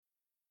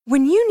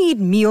When you need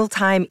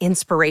mealtime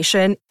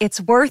inspiration,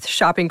 it's worth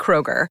shopping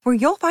Kroger, where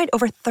you'll find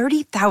over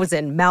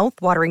 30,000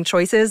 mouth-watering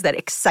choices that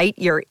excite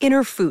your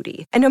inner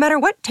foodie. And no matter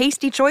what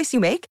tasty choice you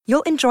make,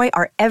 you'll enjoy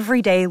our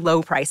everyday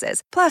low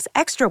prices, plus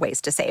extra ways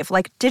to save,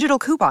 like digital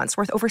coupons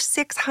worth over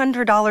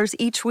 $600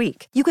 each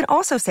week. You can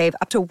also save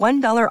up to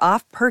 $1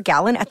 off per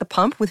gallon at the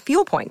pump with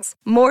fuel points.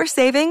 More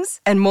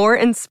savings and more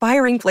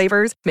inspiring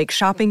flavors make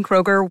shopping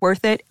Kroger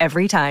worth it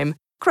every time.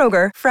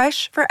 Kroger,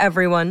 fresh for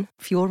everyone.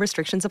 Fuel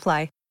restrictions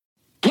apply.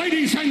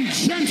 Ladies and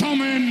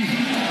gentlemen,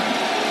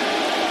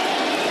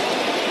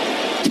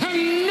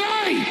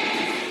 tonight,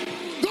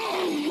 the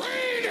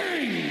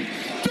reigning,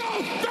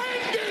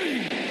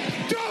 defending,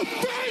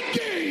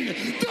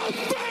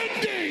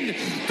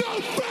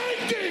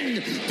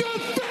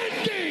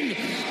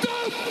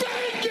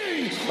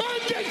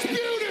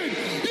 undisputed,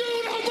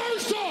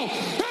 universal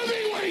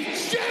heavyweight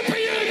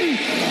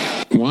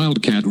champion,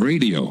 Wildcat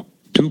Radio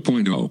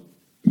 2.0.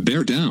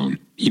 Bear down,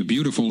 you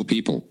beautiful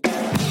people.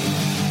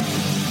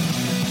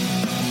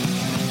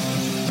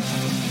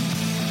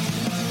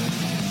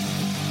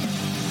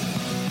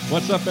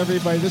 What's up,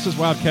 everybody? This is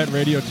Wildcat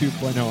Radio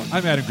 2.0.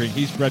 I'm Adam Green.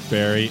 He's Brett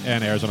Barry,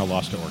 and Arizona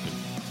lost to Oregon.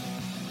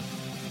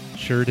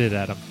 Sure did,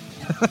 Adam.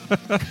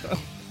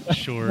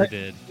 Sure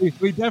did.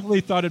 We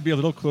definitely thought it'd be a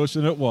little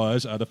closer than it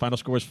was. The final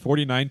score was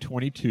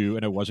 49-22,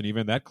 and it wasn't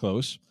even that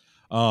close.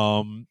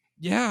 Oh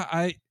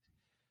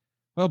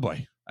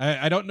boy.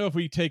 I don't know if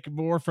we take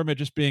more from it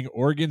just being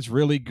Oregon's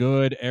really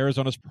good.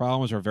 Arizona's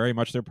problems are very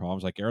much their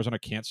problems. Like, Arizona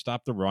can't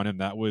stop the run,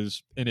 and that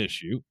was an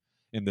issue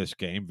in this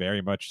game,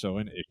 very much so.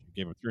 An issue.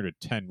 Gave up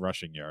 310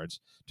 rushing yards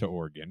to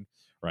Oregon,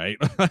 right?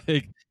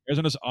 Like,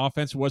 Arizona's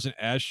offense wasn't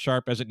as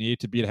sharp as it needed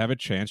to be to have a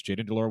chance.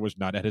 Jayden de Laura was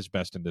not at his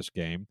best in this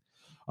game.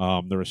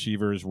 The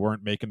receivers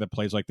weren't making the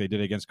plays like they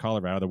did against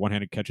Colorado. The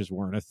one-handed catches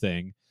weren't a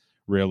thing,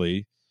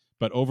 really.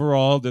 But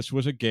overall, this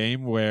was a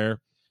game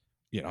where,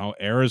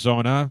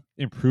 Arizona,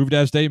 improved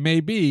as they may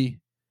be,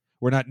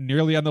 were not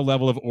nearly on the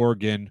level of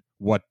Oregon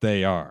what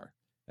they are.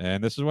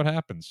 And this is what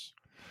happens.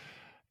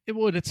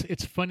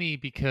 It's funny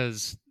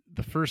because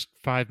the first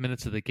 5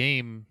 minutes of the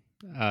game,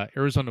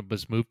 Arizona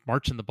was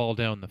marching the ball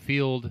down the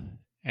field,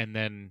 and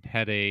then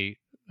had a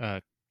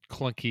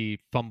clunky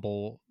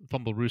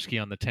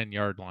fumble-rooski on the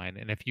 10-yard line.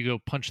 And if you go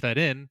punch that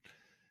in,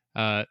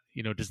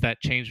 does that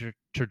change the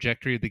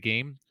trajectory of the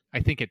game? I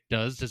think it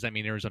does. Does that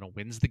mean Arizona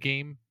wins the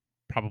game?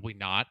 Probably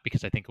not,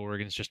 because I think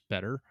Oregon's just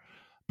better.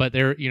 But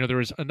there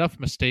was enough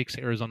mistakes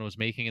Arizona was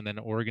making, and then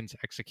Oregon's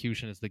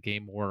execution as the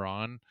game wore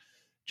on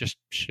just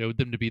showed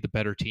them to be the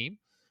better team.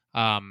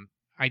 I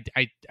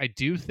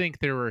do think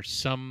there were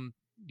some,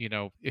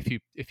 if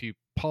you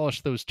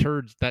polish those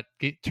turds, that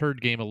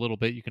turd game a little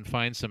bit, you can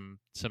find some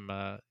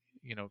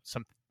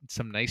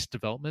nice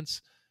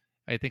developments.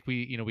 I think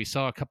we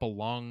saw a couple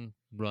long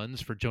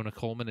runs for Jonah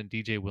Coleman and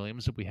DJ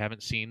Williams that we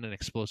haven't seen an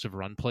explosive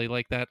run play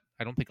like that,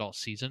 I don't think, all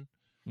season,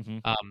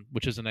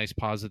 which is a nice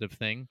positive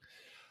thing.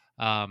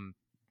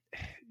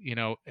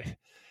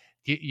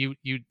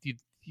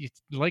 You'd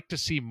like to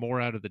see more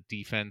out of the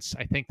defense.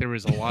 I think there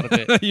was a lot of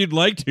it. You'd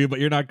like to,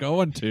 but you're not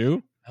going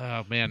to.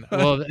 Oh man.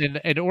 Well,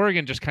 and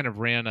Oregon just kind of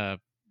ran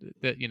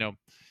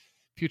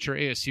future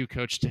ASU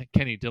coach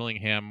Kenny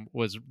Dillingham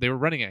they were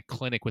running a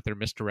clinic with their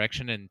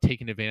misdirection and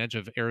taking advantage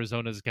of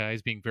Arizona's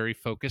guys being very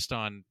focused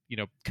on,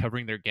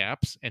 covering their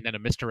gaps. And then a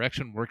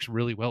misdirection works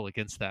really well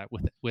against that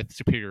with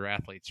superior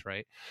athletes.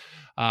 Right.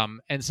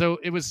 And so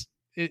it was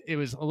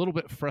a little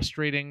bit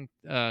frustrating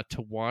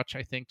to watch,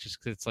 I think, just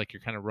because it's like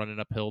you're kind of running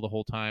uphill the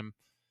whole time.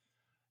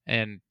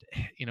 And,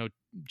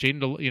 Jayden,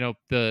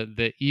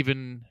 the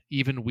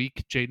even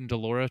week Jayden de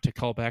Laura, to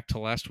call back to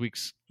last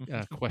week's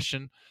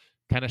question,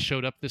 kind of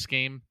showed up this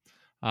game.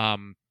 I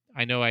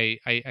know I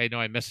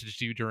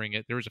messaged you during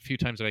it. There was a few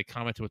times that I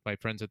commented with my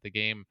friends at the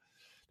game.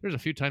 There's a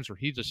few times where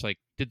he just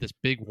did this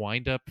big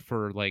wind up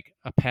for like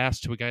a pass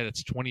to a guy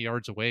that's 20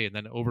 yards away and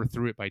then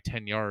overthrew it by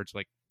 10 yards,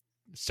 like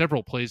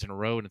several plays in a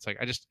row. And it's like,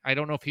 I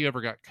don't know if he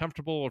ever got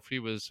comfortable or if he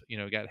was,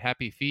 got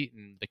happy feet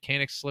and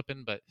mechanics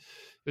slipping, but it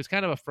was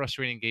kind of a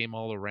frustrating game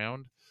all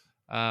around.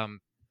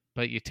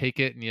 But you take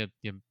it and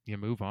you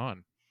move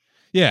on.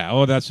 Yeah.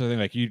 Oh, that's the thing.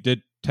 Like, you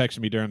did text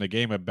me during the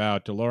game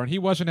about de Laura, and he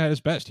wasn't at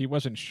his best. He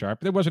wasn't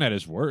sharp. It wasn't at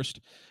his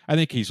worst. I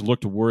think he's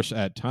looked worse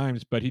at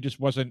times, but he just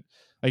wasn't,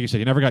 like you said,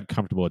 he never got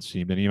comfortable, it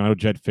seemed. And,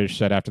 Jed Fish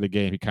said after the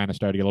game, he kind of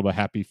started to get a little bit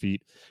happy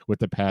feet with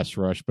the pass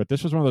rush. But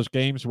this was one of those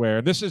games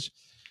where this is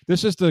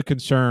the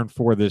concern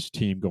for this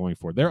team going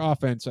forward. Their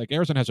offense, like,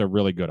 Arizona has a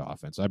really good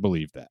offense. I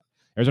believe that.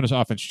 Arizona's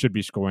offense should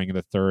be scoring in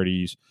the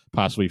 30s,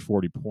 possibly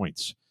 40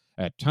 points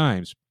at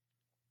times.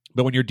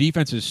 But when your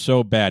defense is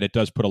so bad, it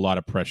does put a lot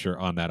of pressure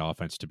on that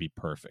offense to be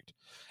perfect.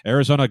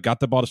 Arizona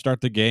got the ball to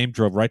start the game,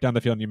 drove right down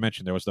the field, and you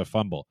mentioned there was the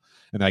fumble.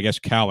 And I guess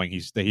Cowing,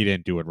 he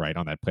didn't do it right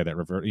on that play, that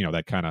revert,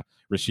 that kind of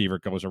receiver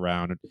goes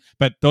around.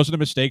 But those are the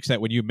mistakes that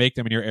when you make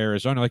them in your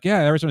Arizona, like,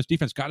 yeah, Arizona's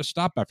defense got to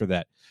stop after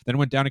that. Then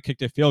went down and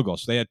kicked a field goal.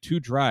 So they had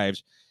 2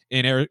 drives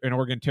in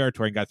Oregon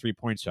territory and got 3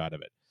 points out of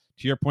it.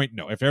 To your point,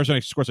 no. If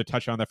Arizona scores a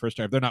touchdown on that first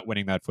drive, they're not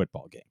winning that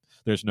football game.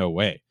 There's no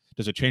way.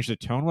 Does it change the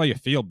tone? Well, you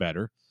feel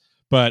better.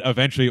 but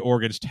eventually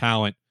Oregon's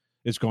talent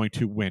is going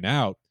to win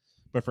out.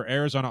 But for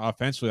Arizona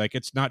offensively, like,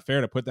 it's not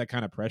fair to put that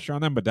kind of pressure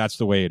on them, but that's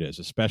the way it is,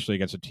 especially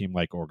against a team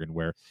like Oregon,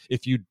 where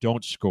if you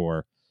don't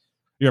score,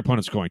 your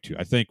opponent's going to.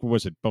 I think, what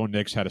was it, Bo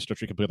Nix had a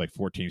stretch where he completed like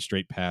 14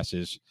 straight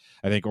passes.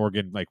 I think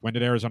Oregon, like, when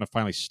did Arizona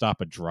finally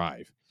stop a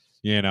drive?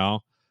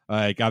 After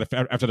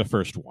the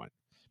first one.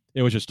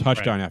 It was just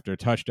touchdown after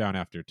touchdown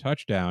after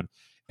touchdown.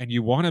 And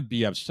you want to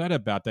be upset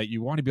about that.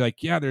 You want to be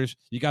like, yeah,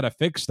 you got to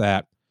fix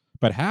that.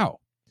 But how?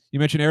 You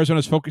mentioned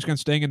Arizona's focus on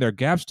staying in their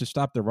gaps to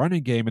stop the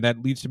running game, and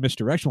that leads to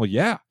misdirection. Well,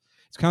 yeah.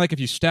 It's kind of like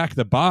if you stack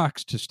the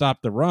box to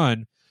stop the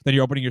run, then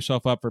you're opening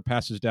yourself up for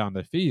passes down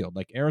the field.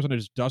 Like, Arizona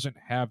just doesn't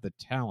have the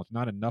talent,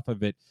 not enough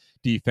of it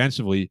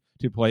defensively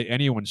to play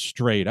anyone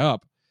straight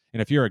up.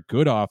 And if you're a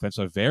good offense,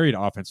 a varied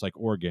offense like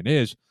Oregon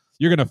is,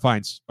 you're going to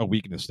find a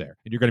weakness there,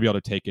 and you're going to be able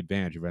to take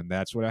advantage of it. And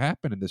that's what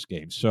happened in this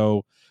game.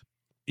 So,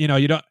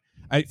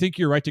 I think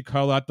you're right to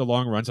call out the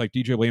long runs, like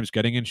DJ Williams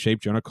getting in shape,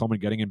 Jonah Coleman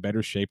getting in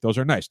better shape. Those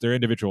are nice. They're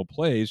individual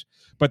plays,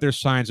 but they're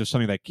signs of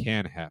something that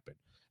can happen.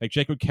 Like,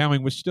 Jacob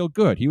Cowing was still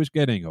good. He was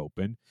getting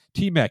open.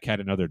 T-Mac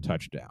had another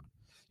touchdown.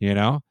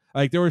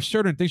 Like, there were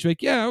certain things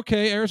like, yeah,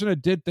 okay, Arizona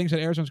did things that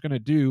Arizona's going to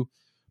do,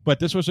 but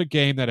this was a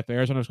game that if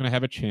Arizona was going to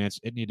have a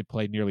chance, it needed to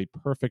play nearly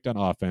perfect on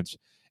offense.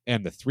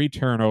 And the 3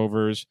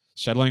 turnovers,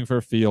 settling for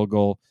a field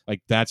goal,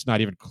 like, that's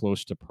not even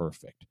close to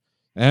perfect.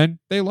 And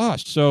they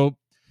lost. So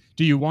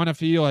do you want to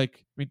feel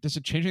like, does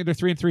it change? They're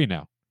 3-3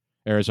 now,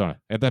 Arizona.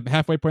 At the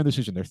halfway point of the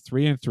season, they're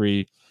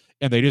 3-3,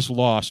 and they just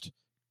lost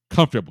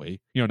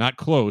comfortably, not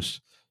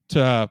close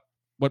to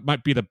what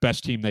might be the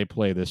best team they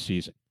play this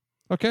season.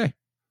 Okay.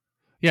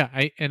 Yeah,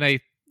 I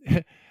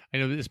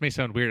know this may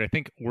sound weird. I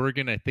think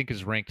Oregon,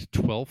 is ranked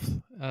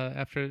 12th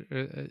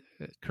after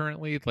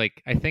currently.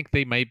 Like, I think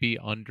they might be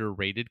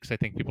underrated because I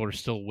think people are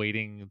still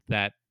waiting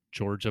that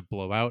Georgia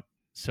blowout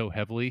so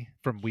heavily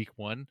from week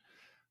 1.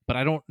 But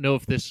I don't know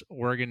if this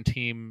Oregon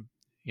team,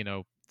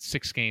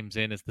 6 games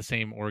in, is the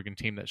same Oregon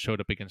team that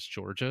showed up against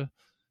Georgia.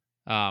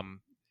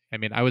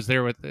 I was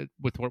there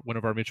with one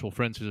of our mutual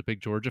friends who's a big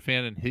Georgia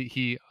fan, and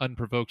he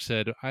unprovoked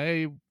said,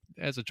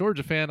 as a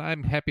Georgia fan,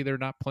 I'm happy they're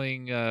not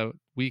playing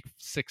week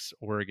 6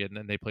 Oregon,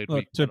 and they played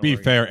week 1 to be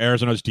Oregon. fair,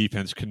 Arizona's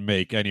defense can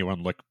make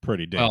anyone look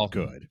pretty damn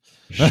good.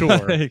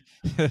 Sure.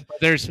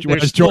 There's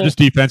Georgia's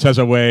defense has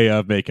a way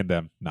of making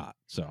them not.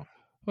 So.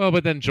 Well,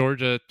 but then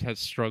Georgia has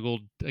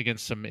struggled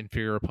against some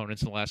inferior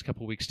opponents in the last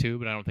couple of weeks too.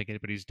 But I don't think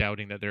anybody's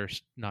doubting that they're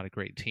not a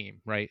great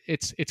team, right?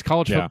 It's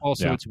college football,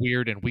 so it's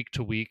weird, and week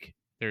to week,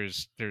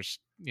 there's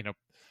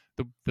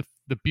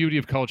the beauty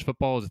of college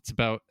football is it's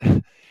about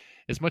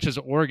as much as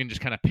Oregon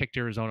just kind of picked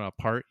Arizona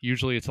apart.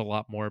 Usually, it's a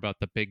lot more about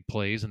the big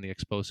plays and the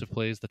explosive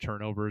plays, the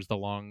turnovers, the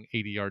long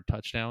 80-yard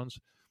touchdowns.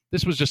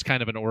 This was just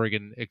kind of an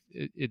Oregon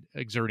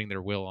exerting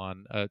their will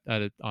on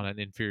an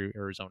inferior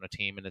Arizona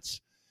team, and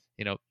it's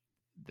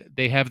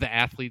they have the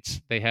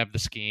athletes, they have the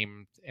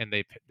scheme, and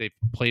they've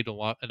played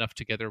enough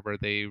together where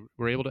they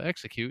were able to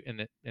execute,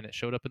 and it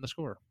showed up in the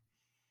score.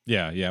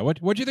 Yeah. What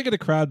do you think of the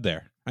crowd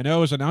there? I know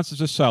it was announced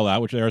as a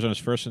sellout, which is Arizona's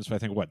first since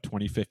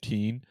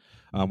 2015,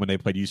 when they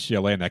played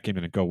UCLA, and that game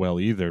didn't go well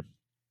either.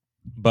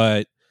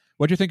 But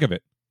what do you think of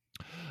it?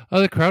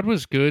 The crowd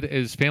was good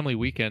as family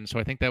weekend, so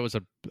I think that was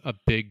a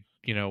big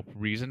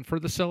reason for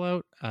the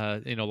sellout.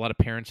 A lot of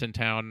parents in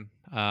town.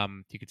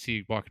 You could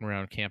see walking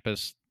around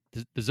campus.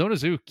 The Zona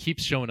Zoo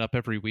keeps showing up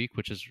every week,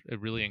 which is a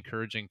really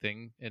encouraging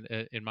thing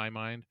in my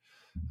mind.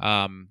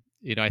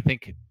 I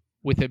think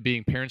with it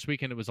being Parents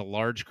Weekend, it was a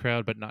large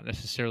crowd, but not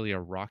necessarily a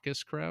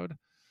raucous crowd.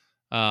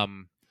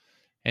 And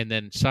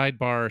then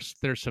sidebar,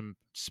 there's some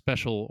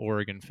special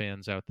Oregon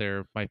fans out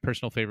there. My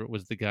personal favorite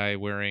was the guy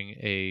wearing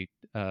a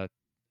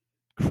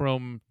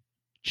chrome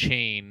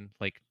chain,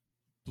 like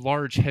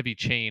large, heavy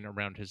chain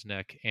around his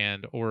neck,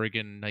 and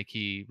Oregon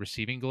Nike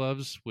receiving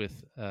gloves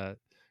with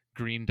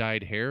green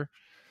dyed hair.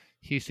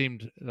 He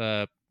seemed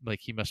like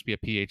he must be a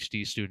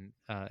PhD student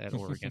at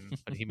Oregon,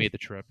 but he made the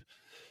trip,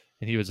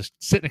 and he was just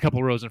sitting a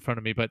couple rows in front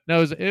of me. But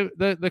no,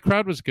 the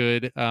crowd was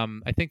good.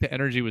 I think the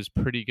energy was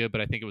pretty good,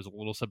 but I think it was a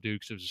little subdued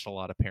because it was just a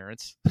lot of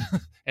parents,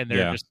 and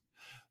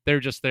they're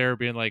just there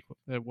being like,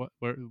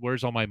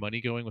 where's all my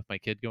money going with my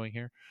kid going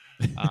here?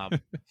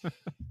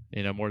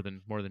 More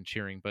than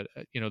cheering. But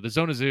the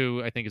Zona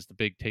Zoo, I think, is the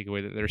big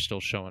takeaway that they're still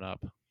showing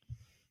up.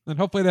 And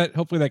hopefully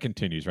that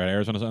continues, right?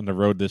 Arizona's on the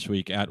road this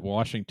week at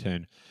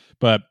Washington.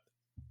 But,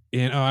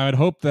 I would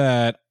hope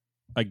that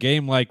a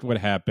game like what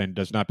happened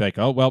does not be like,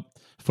 oh, well,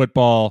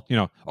 football,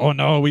 oh,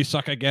 no, we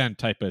suck again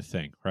type of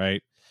thing,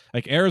 right?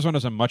 Like,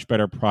 Arizona's a much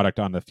better product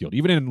on the field.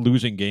 Even in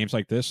losing games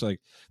like this, like,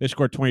 they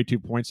scored 22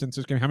 points since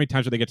this game. How many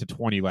times did they get to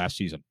 20 last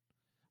season?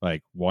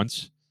 Like,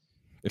 once,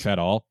 if at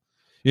all?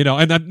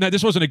 And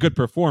this wasn't a good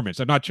performance.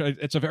 I'm not sure.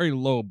 It's a very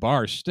low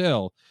bar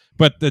still,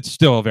 but it's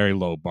still a very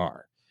low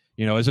bar.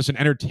 Is this an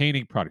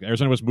entertaining product?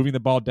 Arizona was moving the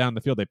ball down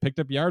the field. They picked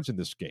up yards in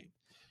this game.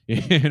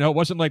 It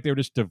wasn't like they were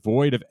just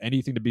devoid of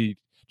anything to be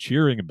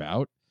cheering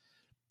about.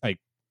 Like,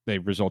 they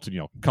result in,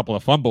 a couple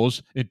of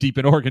fumbles deep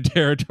in Oregon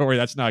territory.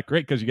 That's not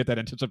great because you get that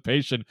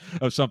anticipation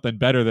of something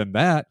better than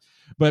that.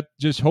 But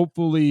just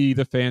hopefully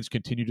the fans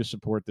continue to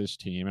support this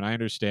team. And I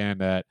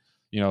understand that,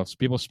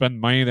 people spend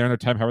money there and their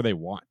time however they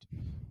want.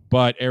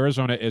 But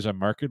Arizona is a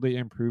markedly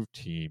improved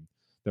team.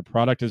 The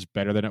product is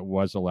better than it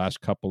was the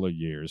last couple of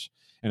years.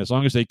 And as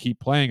long as they keep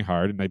playing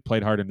hard, and they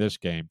played hard in this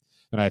game,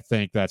 then I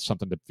think that's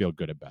something to feel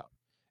good about.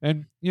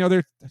 And,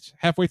 they're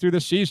halfway through the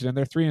season, and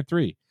they're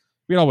 3-3.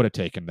 We all would have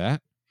taken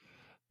that.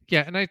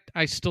 Yeah, and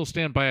I still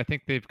stand by. I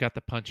think they've got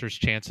the puncher's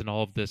chance in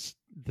all of this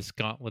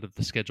gauntlet of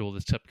the schedule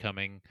that's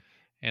upcoming.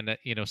 And that,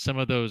 some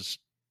of those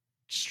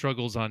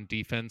struggles on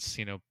defense,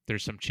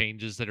 there's some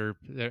changes that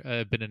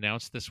have been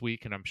announced this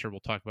week, and I'm sure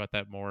we'll talk about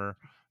that more.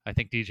 I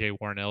think DJ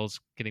Warnell's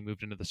getting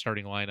moved into the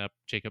starting lineup.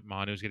 Jacob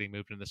Manu's getting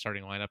moved into the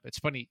starting lineup. It's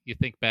funny, you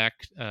think back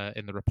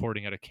in the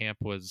reporting out of camp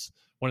was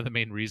one of the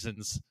main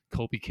reasons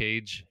Colby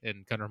Cage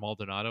and Gunnar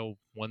Maldonado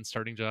won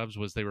starting jobs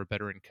was they were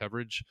better in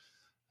coverage.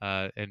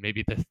 And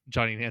maybe the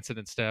Johnny Nansen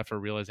and staff are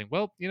realizing,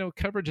 well,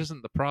 coverage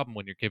isn't the problem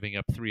when you're giving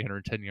up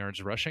 310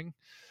 yards rushing.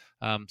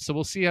 So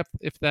we'll see if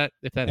that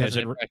has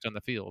an impact on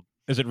the field.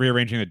 Is it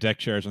rearranging the deck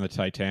chairs on the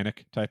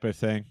Titanic type of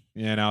thing?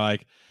 And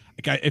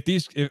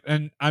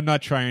I'm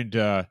not trying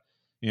to,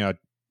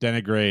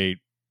 denigrate,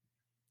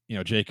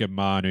 Jacob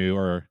Manu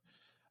or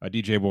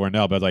DJ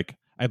Warnell, but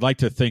I'd like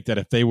to think that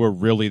if they were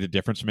really the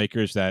difference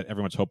makers that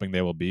everyone's hoping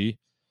they will be,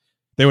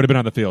 they would have been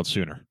on the field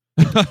sooner.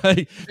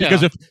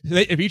 Because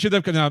if each of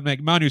them can now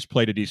make, Manu's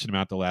played a decent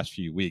amount the last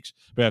few weeks,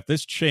 but if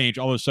this change,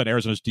 all of a sudden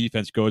Arizona's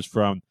defense goes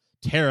from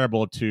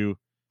terrible to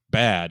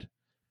bad,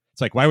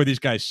 it's why were these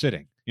guys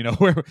sitting?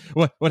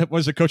 What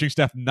was the coaching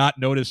staff not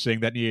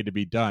noticing that needed to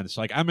be done?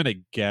 So I'm going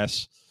to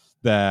guess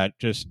that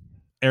just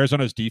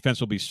Arizona's defense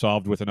will be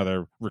solved with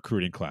another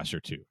recruiting class or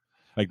two.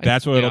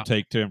 That's what it'll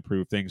take to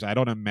improve things. I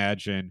don't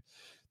imagine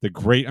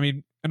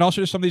and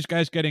also just some of these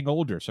guys getting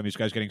older, some of these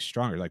guys getting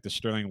stronger, like the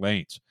Sterling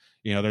Lanes.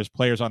 There's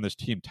players on this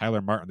team,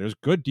 Tyler Martin. There's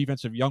good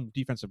young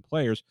defensive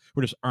players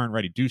who just aren't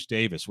ready. Deuce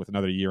Davis with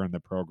another year in the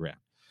program.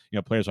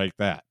 Players like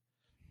that.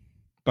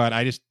 But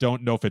I just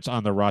don't know if it's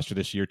on the roster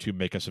this year to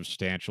make a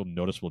substantial,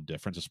 noticeable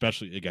difference,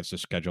 especially against the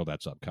schedule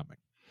that's upcoming.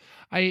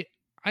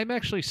 I'm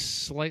actually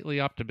slightly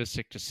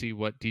optimistic to see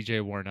what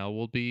DJ Warnell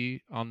will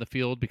be on the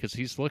field because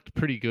he's looked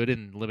pretty good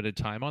in limited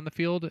time on the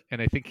field,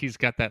 and I think he's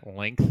got that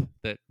length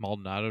that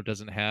Maldonado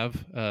doesn't have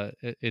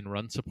in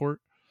run support.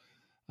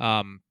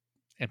 And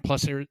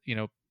plus,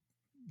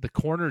 the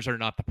corners are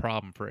not the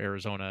problem for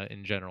Arizona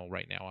in general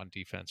right now on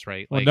defense,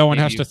 right? Well, no one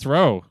has to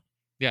throw.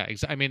 Yeah,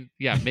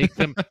 make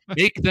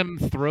them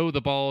throw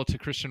the ball to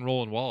Christian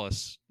Roland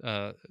Wallace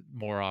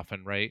more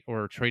often, right?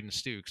 Or Traden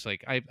Stukes.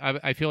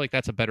 I feel like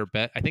that's a better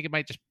bet. I think it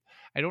might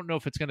I don't know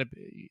if it's going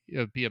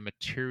to be a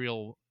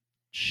material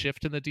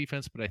shift in the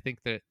defense, but I think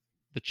that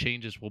the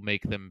changes will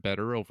make them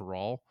better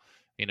overall.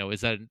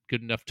 Is that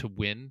good enough to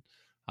win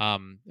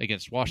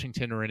against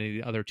Washington or any of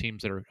the other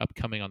teams that are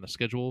upcoming on the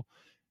schedule?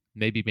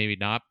 Maybe, maybe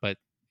not. But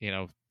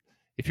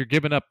if you're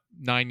giving up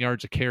 9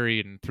 yards a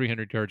carry and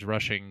 300 yards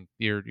rushing,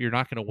 you're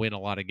not going to win a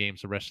lot of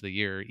games the rest of the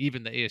year.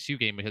 Even the ASU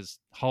game, because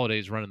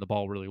Holiday's running the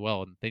ball really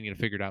well, and they need to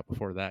figure it out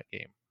before that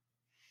game.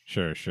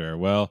 Sure.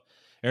 Well,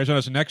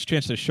 Arizona's next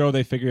chance to show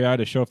they figure out,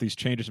 to show if these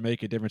changes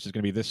make a difference, is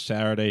going to be this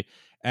Saturday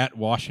at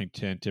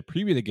Washington. To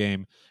preview the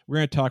game, we're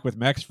going to talk with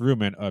Max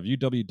Vrooman of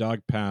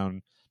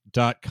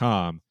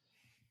UWDogpound.com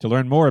to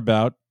learn more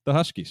about the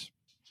Huskies.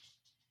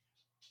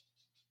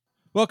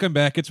 Welcome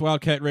back. It's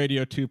Wildcat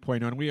Radio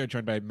 2.0, and we are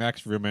joined by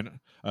Max Vrooman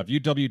of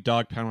UW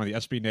Dog Pound, one of the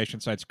SB Nation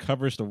sites,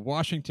 covers the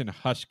Washington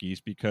Huskies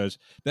because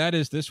that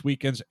is this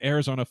weekend's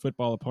Arizona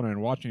football opponent in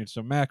Washington.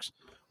 So, Max,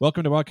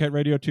 welcome to Wildcat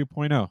Radio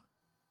 2.0.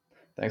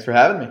 Thanks for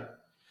having me.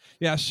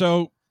 Yeah,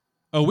 so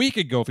a week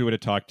ago, if we would have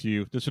talked to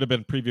you, this would have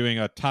been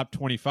previewing a top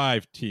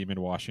 25 team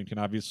in Washington.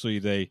 Obviously,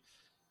 they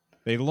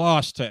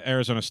lost to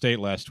Arizona State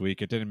last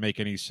week. It didn't make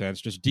any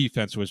sense. Just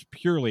defense was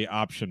purely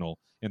optional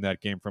in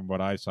that game from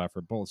what I saw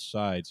for both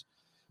sides.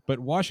 But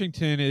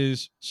Washington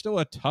is still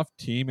a tough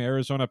team.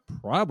 Arizona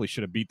probably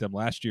should have beat them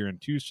last year in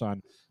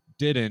Tucson,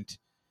 didn't.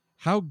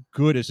 How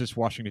good is this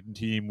Washington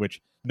team,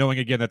 which, knowing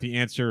again that the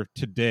answer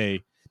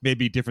today may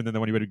be different than the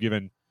one you would have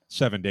given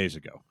 7 days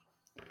ago?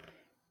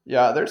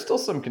 Yeah, there's still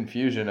some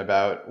confusion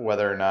about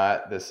whether or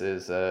not this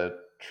is a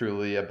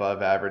truly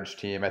above average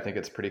team. I think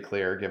it's pretty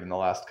clear, given the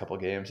last couple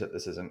of games, that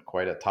this isn't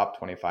quite a top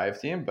 25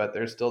 team, but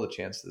there's still the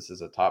chance this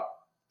is a top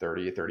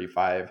 30,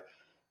 35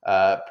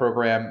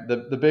 program.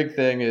 The big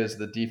thing is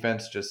the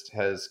defense just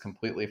has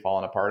completely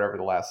fallen apart over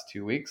the last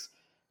 2 weeks,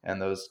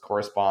 and those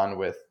correspond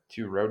with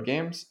 2 road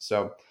games.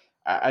 So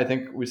I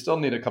think we still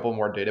need a couple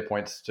more data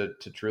points to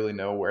truly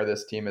know where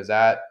this team is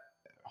at.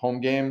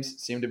 Home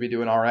games seem to be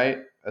doing all right,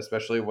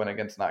 especially when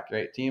against not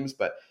great teams,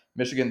 but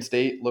Michigan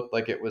State looked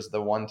like it was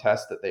the one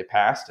test that they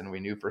passed, and we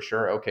knew for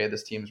sure, okay,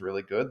 this team's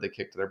really good. They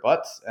kicked their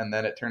butts, and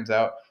then it turns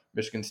out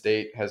Michigan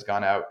State has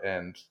gone out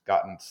and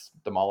gotten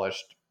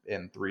demolished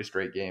in 3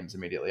 straight games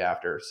immediately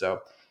after.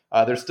 So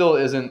there still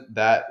isn't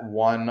that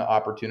one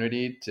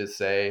opportunity to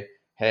say,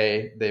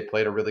 hey, they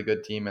played a really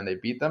good team and they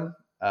beat them.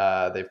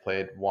 They've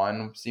played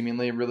one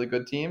seemingly really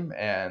good team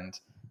and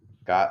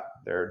got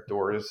their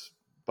doors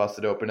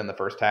busted open in the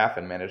first half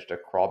and managed to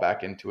crawl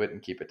back into it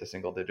and keep it to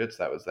single digits.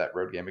 That was that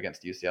road game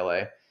against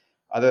UCLA.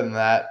 Other than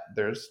that,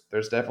 there's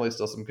definitely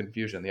still some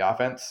confusion. The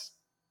offense,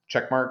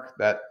 check mark,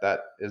 that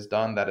is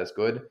done. That is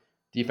good.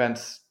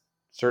 Defense,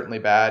 certainly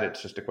bad.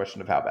 It's just a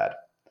question of how bad.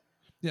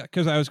 Yeah,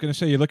 because I was going to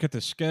say, you look at the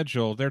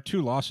schedule, there are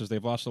 2 losses.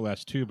 They've lost the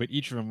last 2, but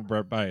each of them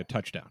were by a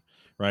touchdown,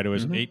 right? It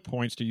was 8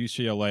 points to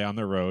UCLA on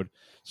the road,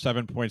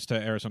 7 points to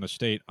Arizona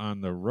State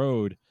on the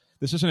road.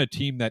 This isn't a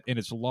team that in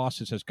its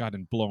losses has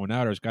gotten blown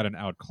out or has gotten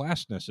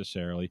outclassed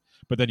necessarily.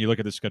 But then you look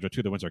at the schedule,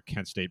 too. The ones are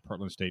Kent State,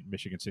 Portland State,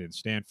 Michigan State, and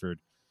Stanford.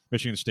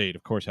 Michigan State,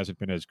 of course, hasn't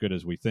been as good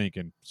as we think,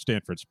 and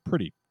Stanford's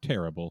pretty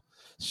terrible.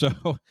 So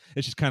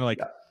it's just kind of like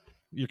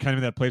you're kind of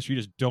in that place where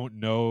you just don't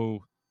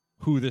know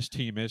who this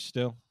team is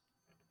still.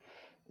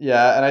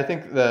 Yeah, and I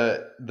think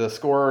the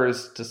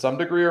scores to some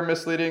degree are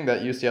misleading.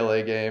 That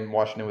UCLA game,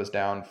 Washington was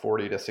down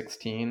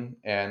 40-16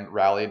 and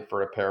rallied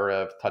for a pair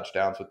of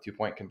touchdowns with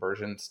 2-point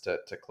conversions to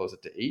close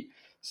it to 8.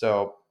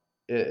 So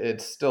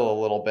it's still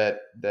a little bit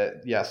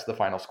that, yes, the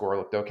final score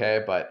looked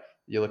okay, but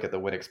you look at the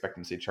win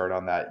expectancy chart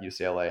on that,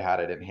 UCLA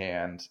had it in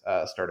hand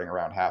starting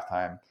around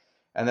halftime.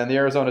 And then the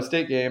Arizona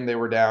State game, they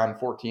were down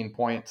 14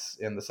 points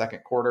in the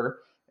second quarter.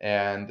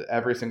 And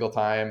every single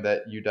time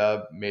that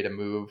UW made a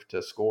move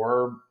to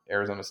score,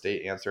 Arizona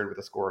State answered with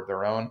a score of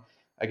their own.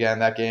 Again,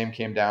 that game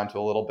came down to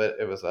a little bit.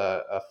 It was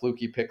a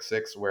fluky pick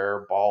six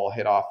where ball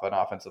hit off an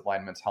offensive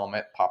lineman's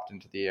helmet, popped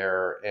into the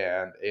air,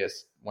 and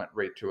went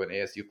right to an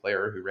ASU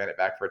player who ran it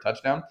back for a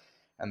touchdown.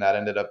 And that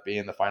ended up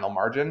being the final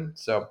margin.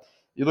 So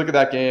you look at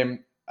that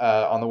game,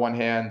 on the one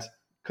hand,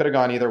 could have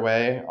gone either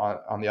way.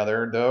 On the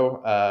other,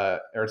 though,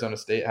 Arizona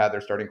State had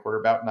their starting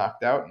quarterback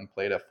knocked out and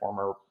played a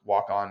former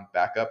walk-on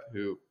backup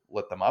who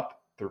lit them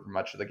up through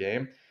much of the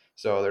game.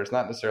 So there's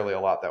not necessarily a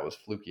lot that was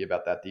fluky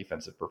about that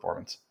defensive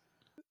performance.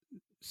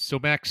 So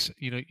Max,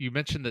 you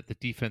mentioned that the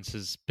defense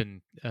has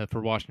been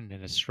for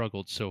Washington has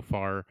struggled so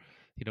far.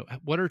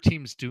 What are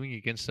teams doing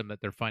against them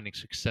that they're finding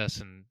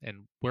success,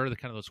 and where are the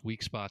kind of those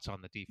weak spots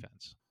on the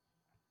defense?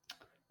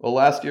 Well,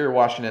 last year,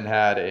 Washington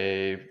had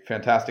a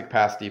fantastic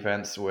pass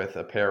defense with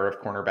a pair of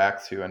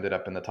cornerbacks who ended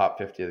up in the top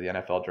 50 of the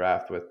NFL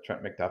draft with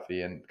Trent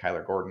McDuffie and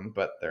Kyler Gordon,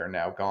 but they're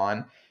now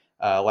gone.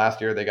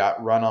 Last year, they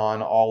got run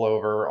on all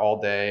over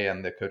all day,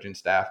 and the coaching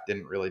staff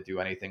didn't really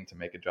do anything to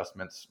make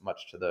adjustments,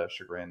 much to the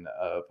chagrin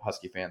of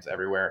Husky fans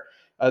everywhere.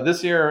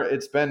 This year,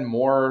 it's been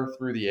more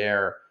through the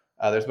air.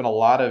 There's been a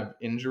lot of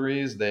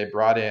injuries. They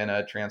brought in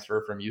a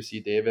transfer from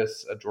UC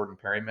Davis, Jordan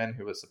Perryman,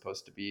 who was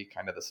supposed to be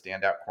kind of the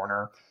standout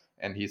corner,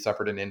 and he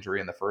suffered an injury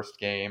in the first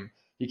game.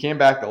 He came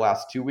back the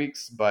last 2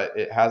 weeks, but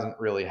it hasn't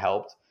really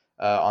helped.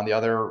 On the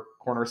other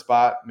corner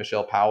spot,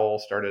 Michelle Powell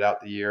started out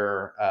the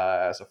year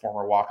as a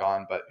former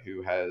walk-on, but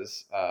who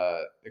has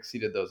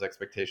exceeded those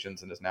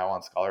expectations and is now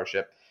on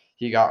scholarship.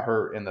 He got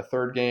hurt in the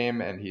third game,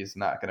 and he's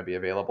not going to be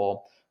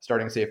available.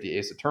 Starting safety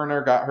Asa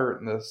Turner got hurt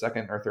in the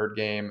second or third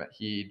game.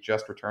 He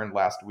just returned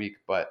last week,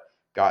 but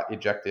got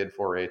ejected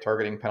for a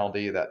targeting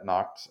penalty that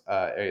knocked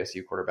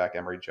ASU quarterback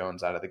Emory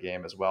Jones out of the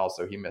game as well.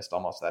 So he missed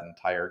almost that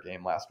entire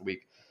game last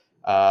week.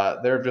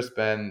 There have just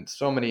been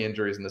so many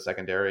injuries in the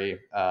secondary,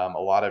 a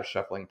lot of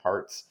shuffling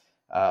parts,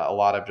 a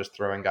lot of just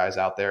throwing guys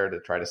out there to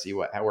try to see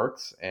what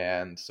works.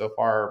 And so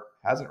far,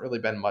 hasn't really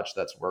been much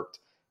that's worked.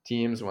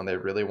 Teams, when they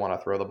really want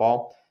to throw the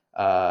ball,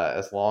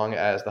 as long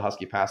as the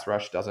Husky pass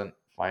rush doesn't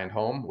find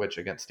home, which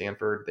against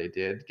Stanford they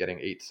did, getting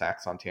 8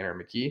 sacks on Tanner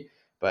McKee.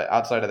 But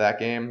outside of that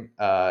game,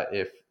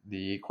 if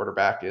the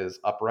quarterback is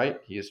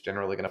upright, he is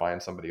generally going to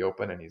find somebody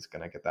open, and he's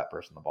going to get that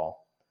person the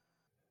ball.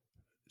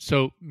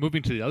 So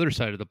moving to the other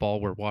side of the ball,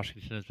 where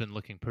Washington has been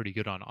looking pretty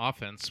good on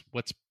offense,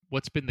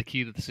 what's been the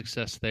key to the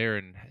success there,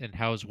 and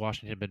how has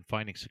Washington been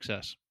finding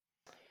success?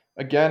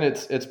 Again,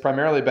 it's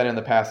primarily been in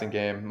the passing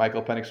game.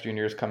 Michael Penix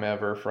Jr. has come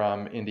over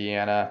from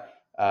Indiana,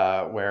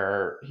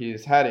 where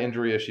he's had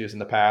injury issues in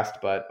the past,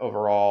 but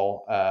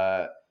overall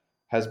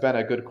has been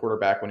a good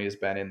quarterback when he's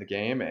been in the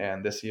game.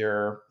 And this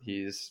year,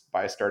 he's,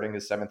 by starting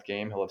his 7th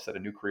game, he'll have set a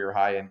new career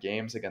high in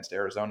games against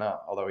Arizona,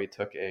 although he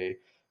took a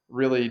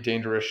really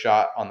dangerous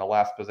shot on the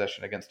last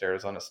possession against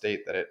Arizona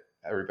State that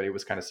everybody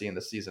was kind of seeing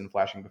the season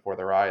flashing before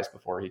their eyes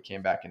before he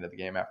came back into the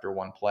game after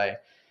one play.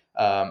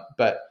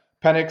 But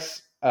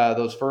Penix,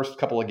 those first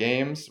couple of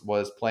games,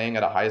 was playing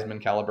at a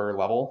Heisman caliber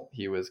level.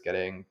 He was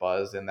getting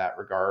buzz in that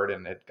regard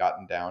and had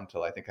gotten down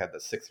to, I think, had the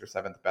 6th or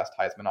 7th best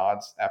Heisman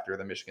odds after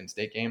the Michigan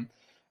State game.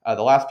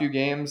 The last few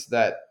games,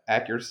 that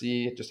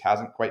accuracy just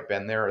hasn't quite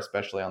been there,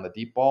 especially on the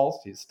deep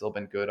balls. He's still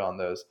been good on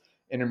those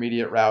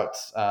intermediate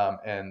routes,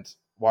 and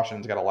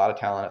Washington's got a lot of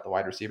talent at the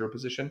wide receiver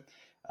position.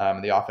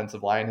 The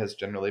offensive line has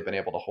generally been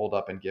able to hold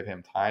up and give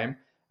him time.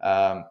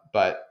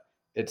 But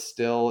it's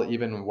still,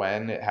 even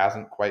when it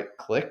hasn't quite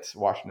clicked,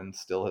 Washington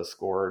still has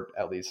scored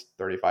at least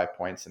 35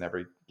 points in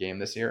every game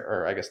this year,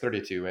 or I guess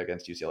 32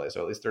 against UCLA.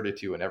 So at least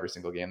 32 in every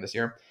single game this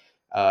year.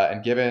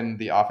 And given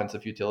the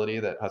offensive futility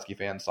that Husky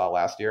fans saw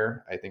last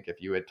year, I think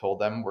if you had told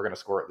them we're going to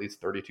score at least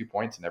 32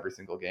 points in every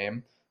single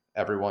game,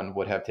 everyone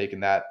would have taken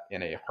that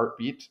in a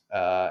heartbeat.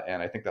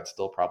 And I think that's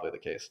still probably the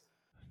case.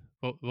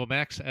 Well,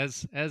 Max,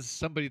 as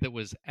somebody that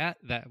was at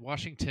that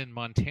Washington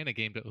Montana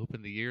game to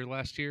open the year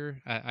last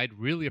year, I'd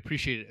really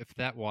appreciate it if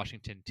that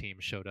Washington team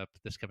showed up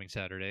this coming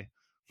Saturday.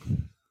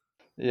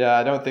 Yeah,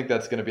 I don't think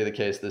that's going to be the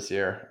case this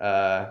year.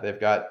 They've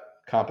got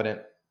competent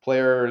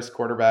players,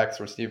 quarterbacks,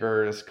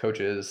 receivers,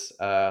 coaches.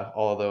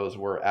 All of those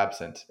were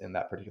absent in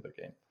that particular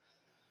game.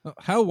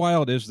 How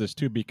wild is this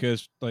too?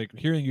 Because like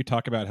hearing you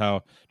talk about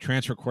how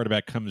transfer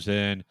quarterback comes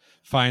in,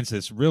 finds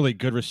this really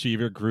good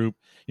receiver group.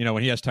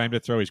 When he has time to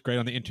throw, he's great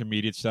on the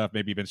intermediate stuff.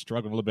 Maybe been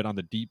struggling a little bit on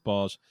the deep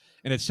balls,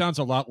 and it sounds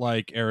a lot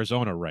like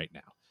Arizona right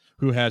now,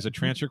 who has a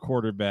transfer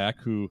quarterback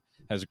who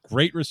has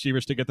great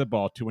receivers to get the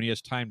ball to. When he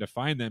has time to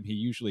find them, he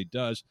usually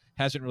does.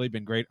 Hasn't really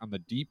been great on the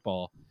deep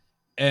ball,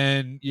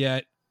 and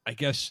yet I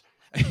guess.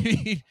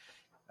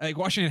 Like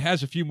Washington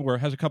has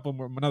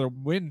another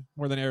win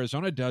more than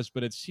Arizona does,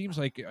 but it seems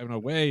like in a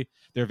way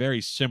they're very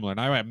similar. And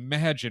I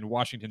imagine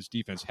Washington's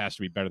defense has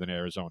to be better than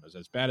Arizona's.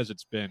 As bad as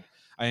it's been,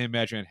 I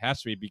imagine it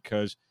has to be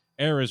because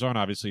Arizona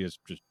obviously is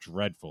just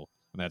dreadful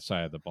on that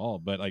side of the ball.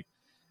 But like,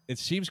 it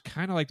seems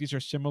kind of like these are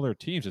similar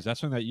teams. Is that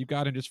something that you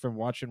got in just from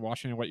watching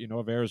Washington, what you know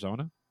of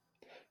Arizona?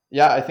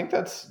 Yeah, I think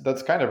that's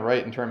kind of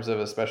right in terms of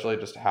especially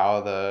just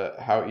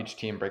how each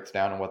team breaks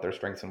down and what their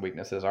strengths and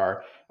weaknesses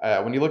are.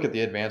 When you look at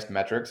the advanced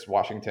metrics,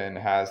 Washington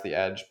has the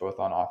edge both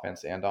on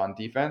offense and on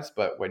defense.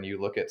 But when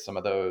you look at some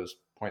of those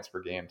points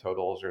per game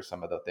totals or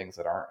some of the things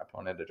that aren't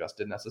opponent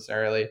adjusted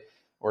necessarily,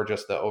 or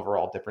just the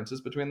overall differences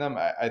between them,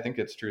 I think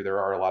it's true. There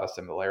are a lot of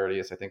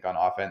similarities. I think on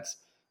offense,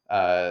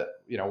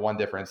 one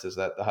difference is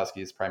that the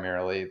Huskies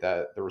primarily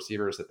the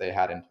receivers that they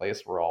had in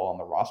place were all on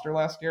the roster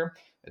last year.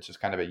 It's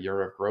just kind of a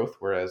year of growth,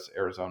 whereas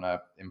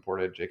Arizona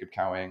imported Jacob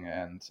Cowing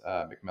and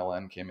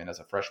McMillan came in as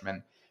a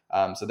freshman.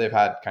 So they've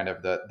had kind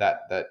of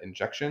that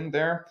injection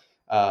there,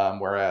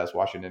 whereas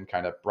Washington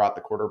kind of brought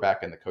the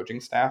quarterback and the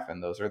coaching staff,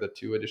 and those are the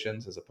two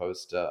additions as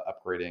opposed to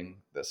upgrading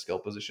the skill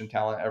position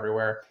talent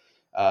everywhere.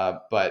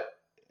 But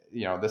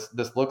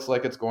this looks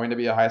like it's going to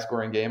be a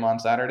high-scoring game on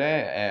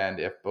Saturday, and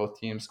if both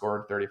teams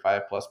scored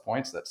 35-plus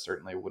points, that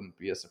certainly wouldn't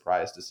be a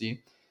surprise to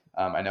see.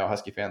 I know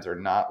Husky fans are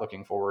not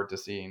looking forward to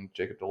seeing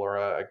Jacob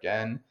DeLaura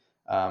again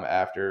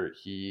after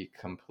he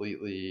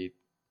completely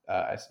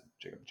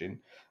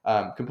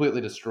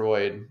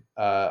destroyed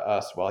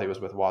us while he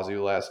was with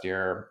Wazoo last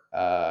year.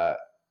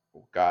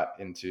 Got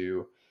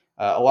into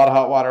a lot of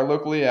hot water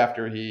locally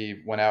after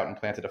he went out and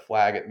planted a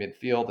flag at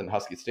midfield in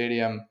Husky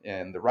Stadium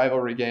in the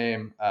rivalry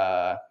game.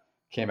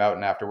 Came out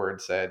and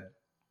afterwards said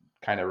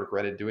kind of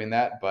regretted doing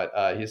that.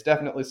 But he's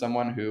definitely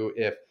someone who,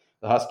 if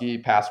the Husky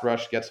pass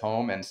rush gets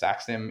home and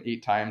sacks him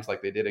 8 times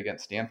like they did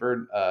against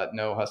Stanford,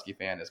 no Husky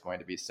fan is going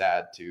to be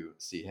sad to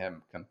see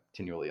him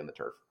continually in the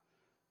turf.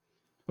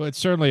 Well, it's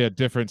certainly a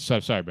different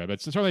set. Sorry, Brad, but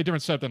it's certainly a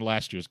different set than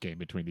last year's game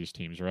between these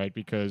teams, right?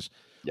 Because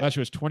last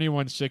year was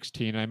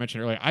 21-16. I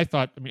mentioned earlier,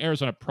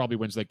 Arizona probably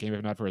wins that game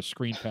if not for a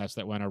screen pass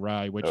that went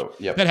awry, which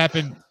that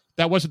happened.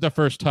 That wasn't the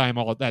first time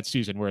all of that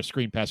season where a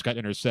screen pass got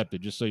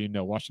intercepted, just so you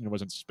know. Washington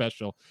wasn't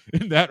special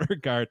in that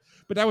regard.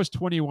 But that was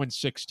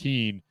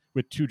 21-16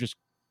 with two just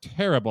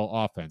terrible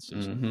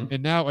offenses. Mm-hmm.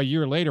 And now a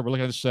year later, we're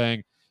looking at this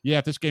saying,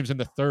 if this game's in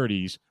the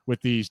 30s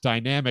with these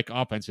dynamic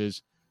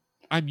offenses,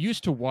 I'm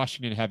used to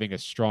Washington having a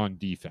strong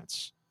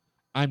defense.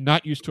 I'm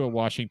not used to a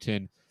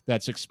Washington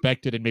that's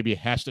expected and maybe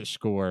has to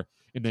score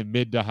in the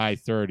mid to high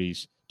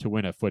 30s to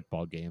win a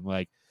football game.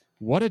 Like,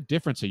 what a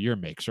difference a year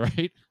makes,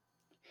 right?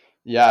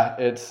 Yeah,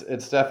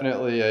 it's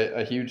definitely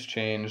a huge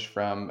change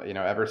from,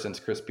 ever since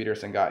Chris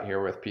Peterson got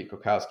here with Pete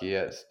Kwiatkowski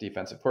as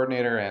defensive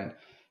coordinator, and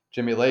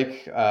Jimmy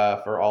Lake,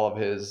 for all of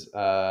his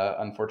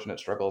unfortunate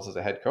struggles as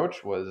a head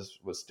coach, was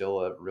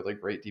still a really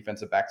great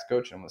defensive backs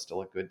coach and was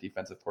still a good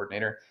defensive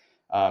coordinator.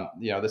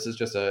 This is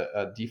just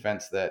a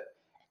defense that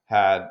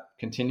had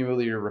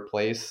continually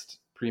replaced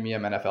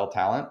premium NFL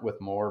talent with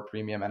more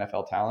premium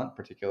NFL talent,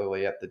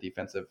 particularly at the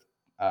defensive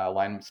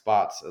line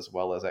spots as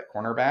well as at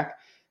cornerback.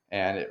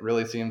 And it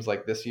really seems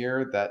like this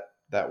year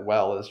that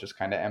well is just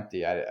kind of empty.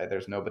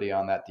 There's nobody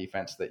on that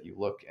defense that you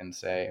look and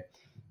say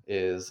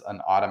is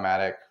an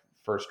automatic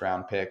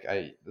first-round pick.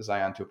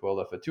 Zion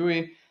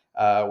Tupuola-Fatui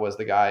was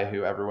the guy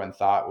who everyone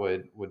thought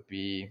would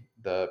be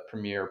the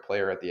premier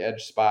player at the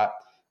edge spot.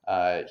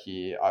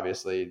 He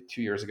obviously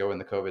 2 years ago in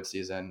the COVID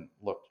season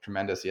looked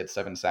tremendous. He had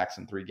 7 sacks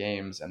in 3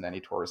 games, and then he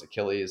tore his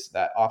Achilles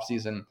that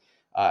offseason.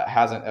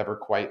 Hasn't ever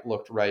quite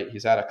looked right.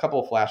 He's had a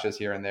couple of flashes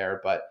here and there,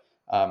 but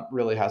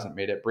really hasn't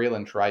made it.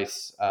 Braylon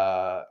Trice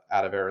out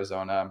of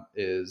Arizona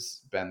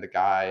is been the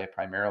guy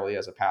primarily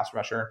as a pass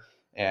rusher,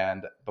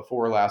 and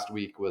before last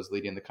week was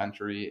leading the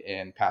country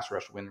in pass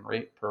rush win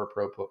rate per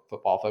Pro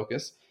Football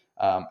Focus.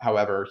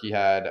 However, he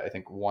had, I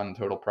think, 1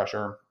 total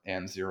pressure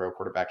and 0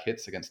 quarterback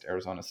hits against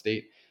Arizona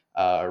State.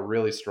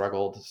 Really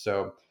struggled.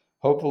 So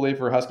hopefully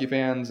for Husky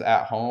fans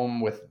at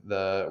home with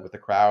the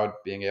crowd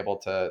being able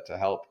to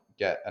help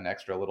get an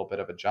extra little bit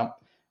of a jump,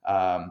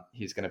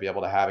 he's going to be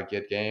able to have a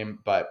good game.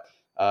 But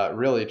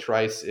really,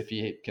 Trice, if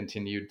he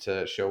continued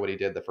to show what he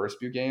did the first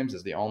few games,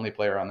 is the only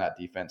player on that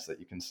defense that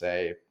you can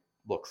say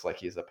looks like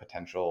he's a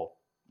potential,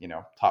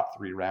 top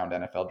 3 round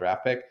NFL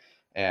draft pick.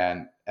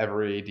 And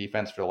every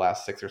defense for the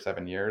last 6 or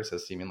 7 years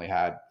has seemingly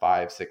had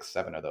 5, 6,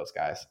 7 of those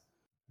guys.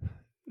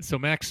 So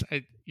Max,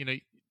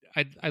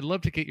 I'd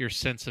love to get your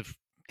sense of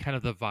kind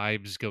of the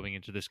vibes going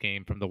into this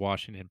game from the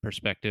Washington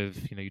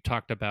perspective. You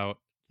talked about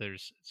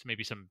there's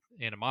maybe some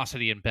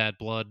animosity and bad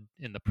blood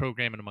in the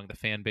program and among the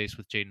fan base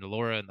with Jayden de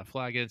Laura and the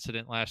flag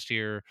incident last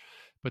year,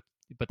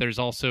 but there's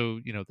also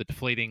the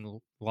deflating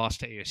loss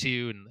to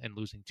ASU and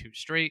losing 2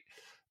 straight.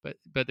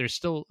 But there's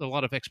still a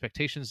lot of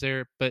expectations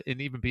there. But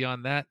and even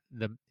beyond that,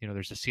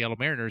 there's the Seattle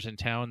Mariners in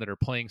town that are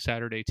playing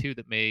Saturday too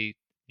that may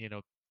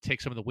take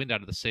some of the wind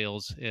out of the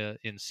sails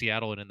in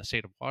Seattle and in the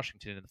state of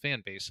Washington and the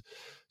fan base.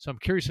 So I'm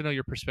curious to know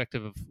your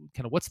perspective of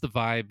kind of what's the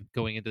vibe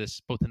going into this,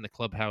 both in the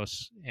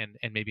clubhouse and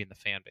maybe in the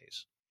fan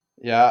base.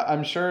 Yeah,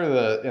 I'm sure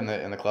in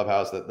the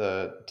clubhouse that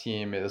the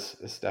team is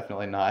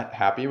definitely not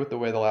happy with the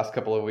way the last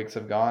couple of weeks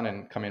have gone.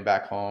 And coming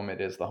back home, it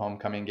is the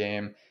homecoming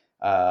game,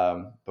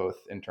 both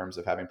in terms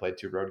of having played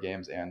 2 road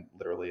games and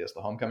literally as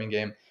the homecoming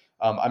game.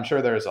 I'm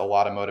sure there's a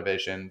lot of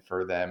motivation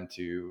for them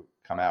to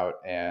come out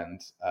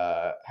and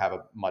have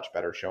a much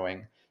better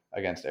showing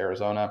against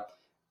Arizona.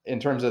 In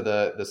terms of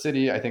the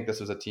city, I think this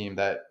was a team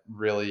that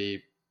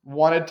really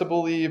wanted to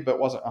believe, but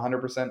wasn't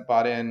 100%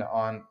 bought in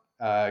on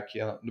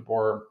Kalen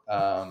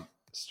DeBoer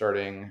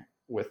starting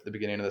with the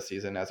beginning of the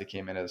season as he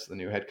came in as the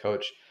new head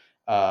coach.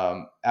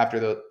 After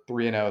the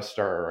 3-0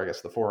 start, or I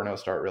guess the 4-0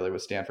 start really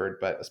with Stanford,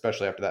 but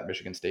especially after that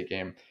Michigan State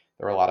game,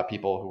 there were a lot of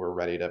people who were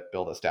ready to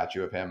build a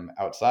statue of him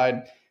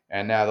outside.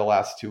 And now the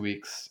last 2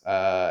 weeks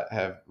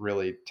have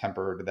really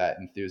tempered that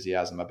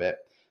enthusiasm a bit,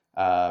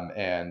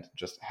 and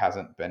just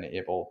hasn't been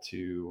able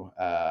to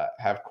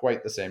have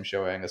quite the same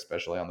showing,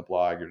 especially on the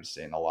blog. You're just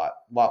seeing a lot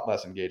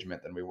less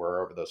engagement than we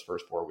were over those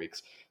first 4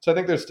 weeks. So I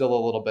think there's still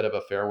a little bit of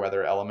a fair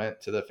weather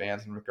element to the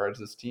fans in regards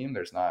to this team.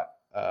 There's not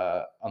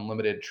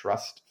unlimited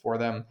trust for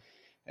them.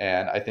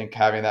 And I think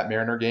having that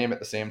Mariner game at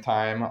the same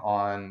time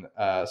on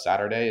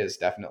Saturday is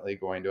definitely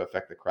going to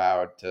affect the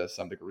crowd to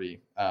some degree.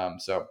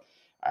 So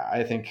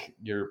I think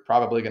you're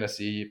probably going to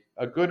see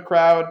a good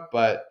crowd,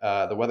 but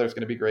the weather's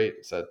going to be great.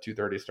 It's a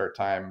 2:30 start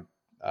time.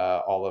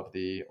 All of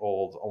the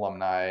old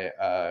alumni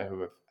who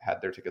have had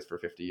their tickets for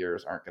 50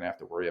 years aren't going to have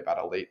to worry about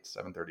a late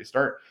 7:30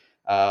 start.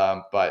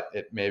 But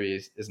it maybe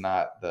is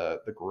not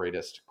the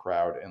greatest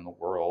crowd in the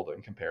world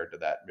and compared to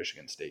that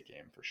Michigan State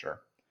game for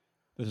sure.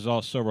 This is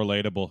all so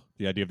relatable,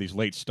 the idea of these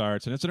late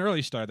starts. And it's an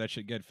early start that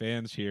should get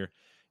fans here.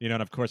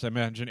 And of course, I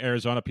imagine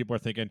Arizona people are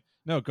thinking,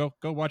 no, go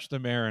watch the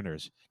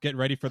Mariners. Get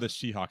ready for the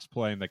Seahawks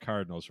playing the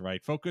Cardinals,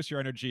 right? Focus your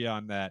energy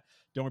on that.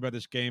 Don't worry about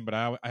this game. But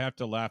I have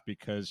to laugh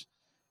because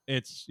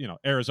it's,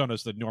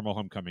 Arizona's the normal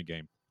homecoming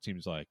game, it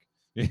seems like.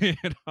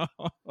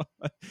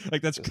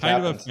 Like that's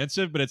kind of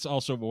offensive, but it's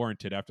also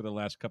warranted after the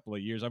last couple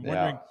of years. I'm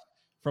wondering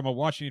from a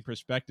Washington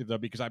perspective, though,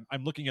 because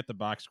I'm looking at the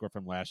box score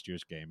from last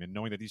year's game and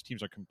knowing that these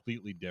teams are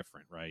completely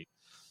different, right?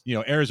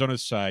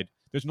 Arizona's side,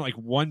 there's not like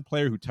one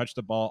player who touched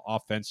the ball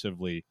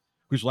offensively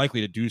who's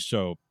likely to do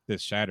so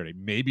this Saturday.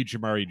 Maybe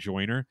Jamari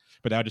Joyner,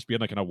 but that would just be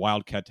like in a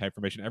Wildcat type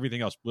formation.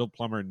 Everything else, Will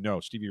Plummer, no.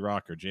 Stevie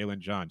Rocker, Jalen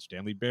John,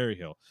 Stanley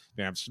Berryhill,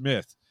 Bam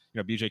Smith,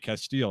 BJ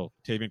Castile,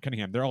 Tavian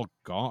Cunningham, they're all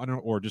gone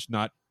or just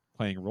not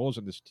playing roles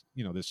in this,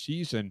 this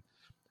season.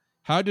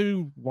 How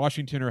do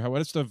Washington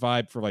what is the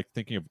vibe for like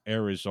thinking of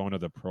Arizona,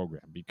 the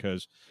program?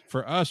 Because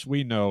for us,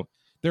 we know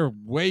they're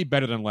way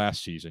better than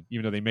last season,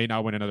 even though they may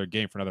not win another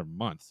game for another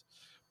month.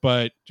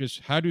 But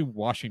just how do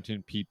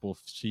Washington people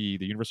see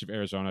the University of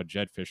Arizona,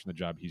 Jedd Fisch, and the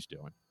job he's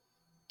doing?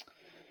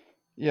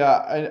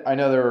 Yeah, I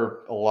know there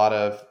were a lot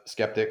of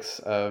skeptics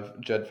of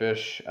Jedd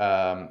Fisch,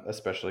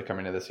 especially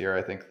coming into this year.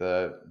 I think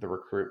the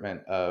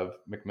recruitment of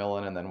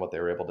McMillan and then what they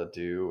were able to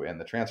do in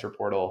the transfer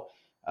portal,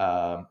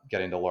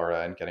 getting de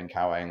Laura and getting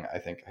Cowing, I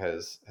think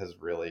has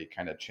really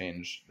kind of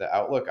changed the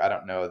outlook. I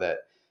don't know that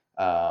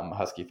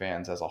Husky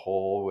fans as a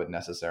whole would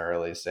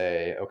necessarily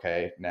say,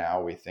 okay,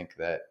 now we think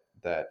that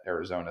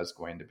Arizona is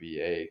going to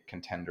be a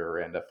contender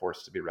and a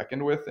force to be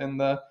reckoned with in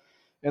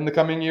the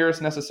coming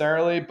years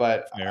necessarily.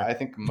 But I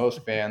think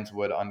most fans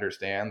would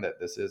understand that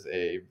this is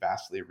a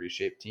vastly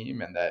reshaped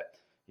team and that,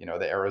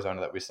 the Arizona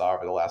that we saw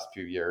over the last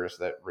few years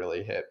that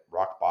really hit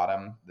rock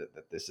bottom,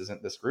 that this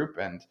isn't this group.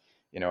 And,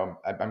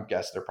 I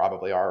guess there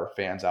probably are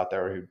fans out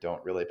there who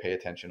don't really pay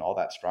attention all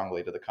that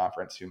strongly to the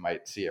conference who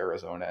might see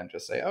Arizona and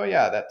just say, oh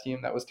yeah, that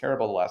team that was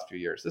terrible the last few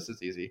years, this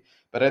is easy.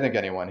 But I think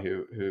anyone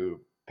who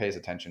pays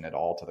attention at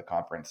all to the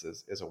conference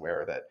is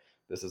aware that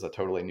this is a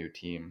totally new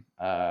team,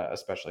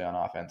 especially on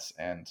offense,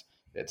 and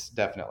it's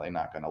definitely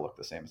not going to look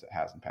the same as it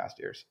has in past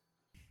years.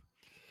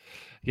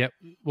 Yep.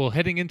 Well,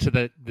 heading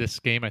into this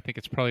game, I think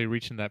it's probably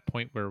reaching that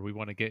point where we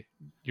want to get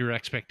your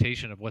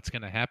expectation of what's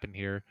going to happen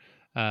here.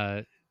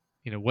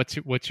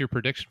 What's your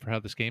prediction for how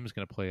this game is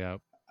going to play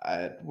out?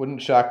 It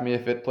wouldn't shock me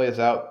if it plays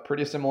out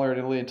pretty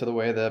similarly to the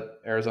way the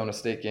Arizona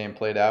State game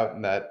played out,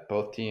 and that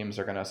both teams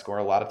are going to score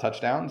a lot of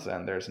touchdowns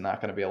and there's not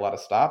going to be a lot of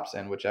stops,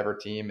 and whichever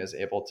team is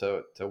able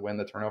to win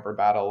the turnover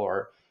battle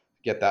or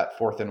get that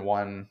 4th and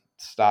 1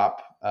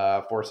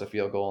 stop, force a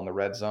field goal in the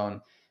red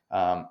zone,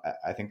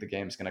 I think the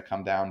game's going to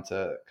come down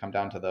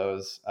to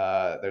those.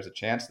 There's a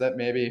chance that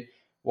maybe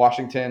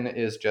Washington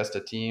is just a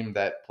team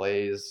that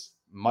plays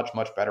much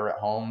better at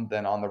home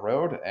than on the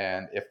road,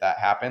 and if that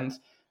happens,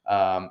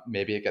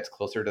 maybe it gets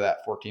closer to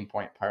that 14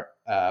 point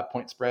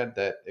spread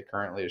that it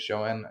currently is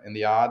showing in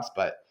the odds.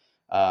 But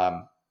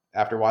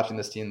after watching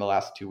this team the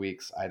last 2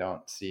 weeks, I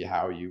don't see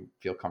how you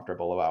feel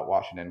comfortable about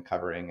Washington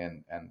covering,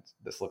 and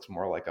this looks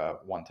more like a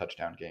 1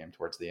 touchdown game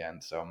towards the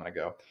end. So I'm going to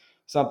go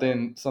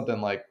something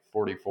like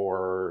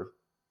 44-35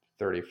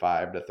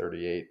 to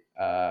 38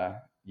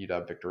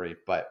 UW victory.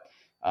 But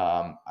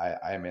I'm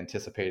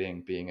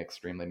anticipating being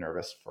extremely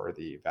nervous for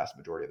the vast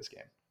majority of this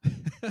game.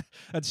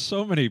 That's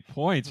so many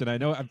points. And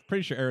I'm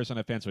pretty sure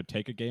Arizona fans would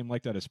take a game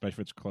like that,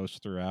 especially if it's close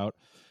throughout.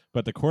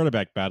 But the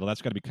quarterback battle,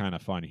 that's got to be kind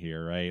of fun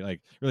here, right?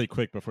 Like, really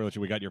quick before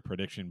we got your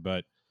prediction,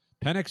 but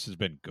Penix has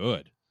been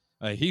good.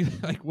 And you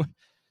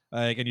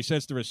said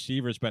it's the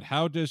receivers, but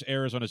how does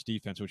Arizona's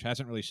defense, which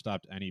hasn't really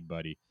stopped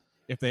anybody,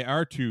 if they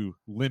are to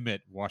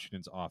limit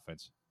Washington's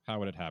offense, how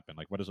would it happen?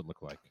 Like, what does it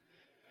look like?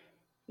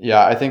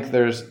 Yeah, I think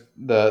there's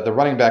the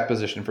running back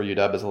position for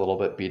UW is a little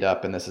bit beat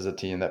up, and this is a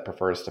team that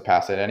prefers to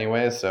pass it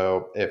anyway.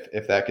 So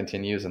if that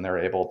continues and they're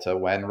able to,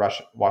 when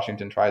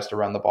Washington tries to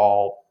run the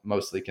ball,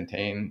 mostly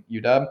contain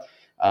UW,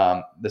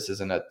 this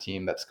isn't a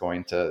team that's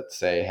going to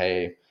say,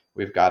 hey,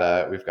 we've got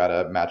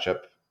a matchup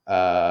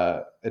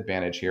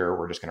advantage here.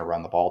 We're just going to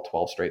run the ball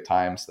 12 straight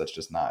times. That's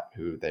just not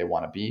who they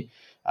want to be.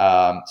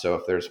 So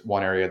if there's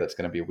one area that's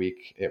going to be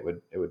weak, it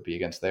would be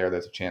against there.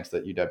 There's a chance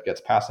that UW gets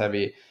pass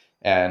heavy.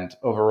 And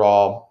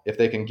overall, if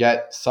they can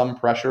get some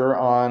pressure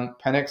on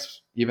Penix,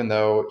 even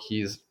though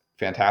he's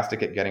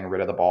fantastic at getting rid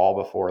of the ball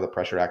before the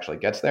pressure actually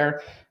gets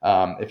there,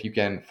 if you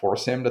can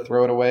force him to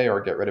throw it away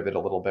or get rid of it a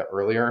little bit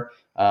earlier,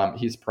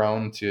 he's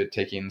prone to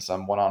taking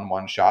some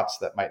one-on-one shots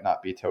that might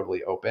not be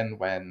totally open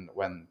when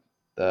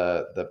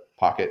the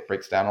pocket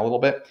breaks down a little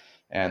bit.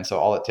 And so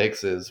all it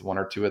takes is 1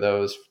 or 2 of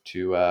those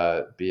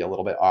to be a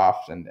little bit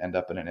off and end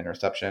up in an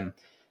interception.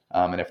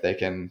 And if they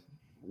can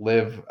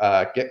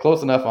get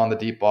close enough on the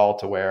deep ball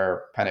to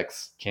where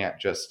Penix can't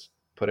just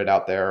put it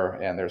out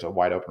there and there's a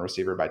wide open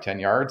receiver by 10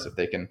 yards, if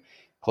they can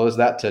close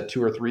that to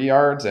 2 or 3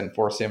 yards and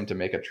force him to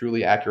make a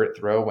truly accurate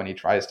throw when he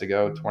tries to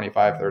go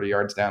 25, 30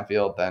 yards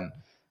downfield, then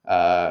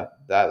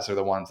those are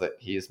the ones that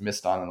he's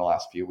missed on in the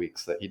last few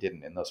weeks that he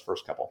didn't in those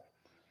first couple.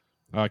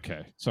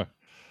 Okay. So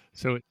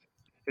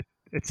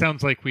it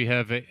sounds like we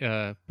have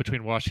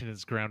between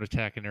Washington's ground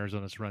attack and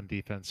Arizona's run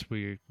defense,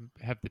 we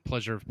have the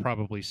pleasure of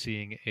probably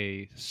seeing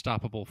a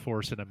stoppable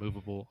force and a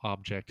movable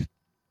object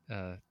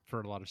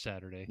for a lot of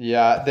Saturday.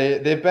 Yeah,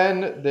 they've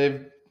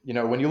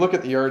when you look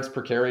at the yards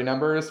per carry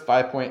numbers,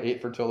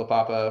 5.8 for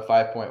Tuilapapa,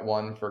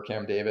 5.1 for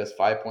Cam Davis,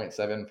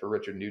 5.7 for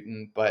Richard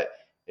Newton, but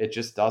it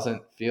just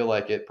doesn't feel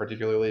like it,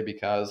 particularly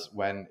because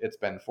when it's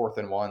been 4th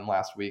and 1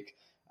 last week,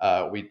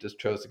 we just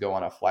chose to go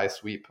on a fly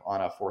sweep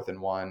on a 4th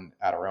and 1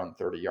 at our own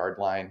 30-yard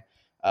line,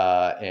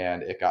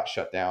 and it got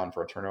shut down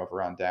for a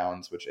turnover on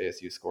downs, which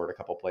ASU scored a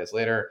couple plays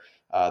later.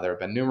 There have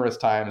been numerous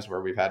times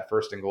where we've had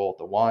 1st and goal at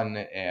the 1,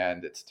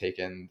 and it's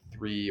taken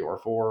 3 or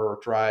 4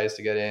 tries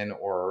to get in,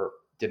 or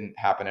didn't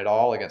happen at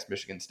all. Against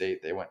Michigan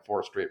State, they went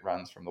 4 straight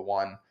runs from the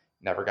 1,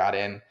 never got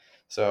in.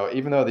 So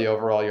even though the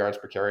overall yards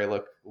per carry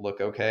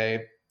look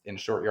okay, in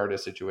short yardage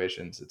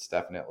situations, it's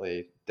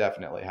definitely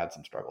had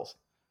some struggles.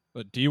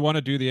 But do you want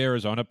to do the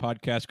Arizona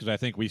podcast? Because I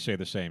think we say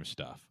the same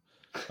stuff.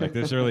 Like,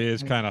 this really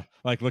is kind of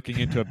like looking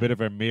into a bit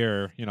of a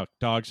mirror,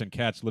 dogs and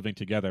cats living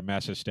together,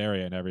 mass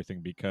hysteria and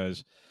everything,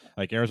 because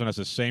like Arizona has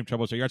the same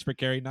trouble. So yards per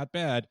carry, not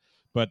bad,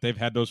 but they've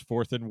had those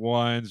 4th and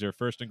 1s or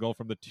 1st and goal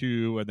from the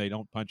 2, and they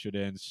don't punch it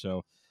in.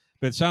 So,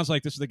 but it sounds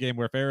like this is the game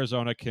where if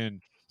Arizona can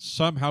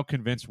somehow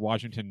convince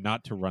Washington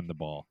not to run the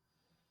ball,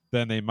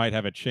 then they might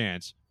have a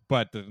chance.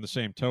 But in the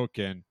same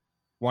token,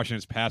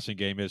 Washington's passing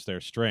game is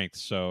their strength.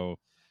 So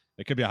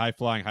it could be a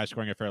high-flying,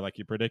 high-scoring affair like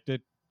you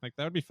predicted. Like,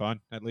 that would be fun,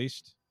 at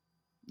least.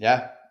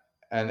 Yeah,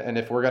 and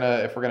if we're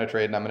gonna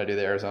trade, and I'm gonna do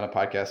the Arizona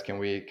podcast, can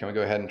we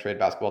go ahead and trade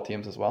basketball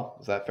teams as well?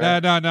 Is that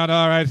fair? No.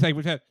 All right, thank.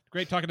 We've had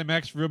great talking to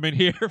Max Ruben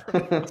here.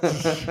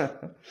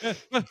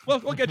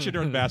 We'll get you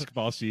during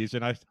basketball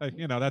season. I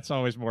that's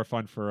always more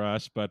fun for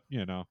us. But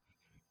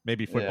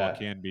maybe football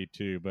can be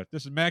too. But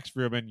this is Max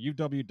Ruben,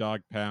 UW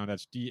Dog Pound.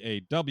 That's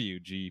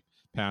DAWG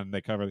Pound.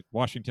 They cover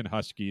Washington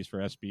Huskies for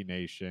SB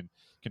Nation.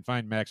 You can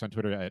find Max on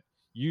Twitter at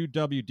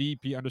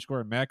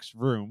UWDP_Max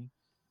Room.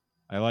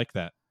 I like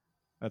that.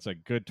 That's a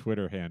good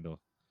Twitter handle.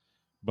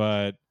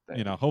 But,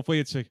 hopefully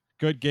it's a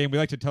good game. We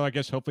like to tell our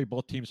guests, hopefully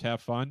both teams have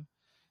fun.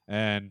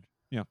 And,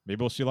 maybe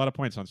we'll see a lot of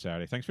points on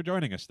Saturday. Thanks for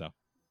joining us, though.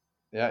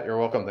 Yeah, you're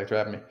welcome. Thanks for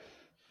having me.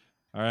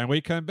 All right, when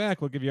we come back,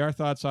 we'll give you our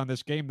thoughts on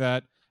this game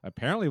that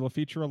apparently will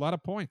feature a lot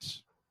of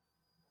points.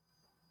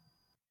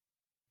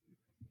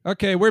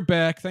 Okay, we're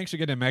back. Thanks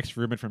again to Max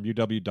Ruben from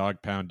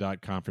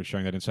UWDogpound.com for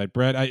showing that insight.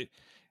 Brett,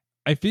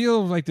 I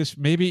feel like this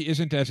maybe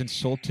isn't as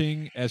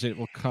insulting as it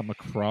will come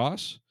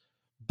across.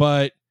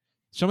 But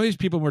some of these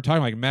people we're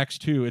talking, like Max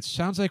too, it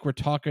sounds like we're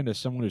talking to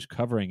someone who's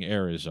covering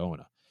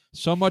Arizona.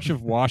 So much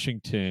of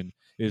Washington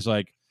is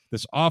like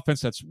this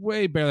offense that's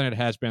way better than it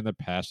has been in the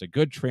past, a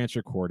good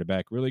transfer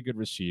quarterback, really good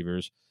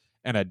receivers,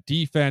 and a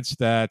defense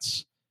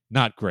that's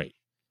not great.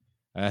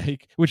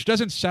 Which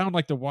doesn't sound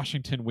like the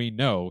Washington we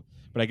know,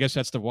 but I guess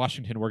that's the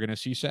Washington we're going to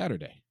see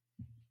Saturday.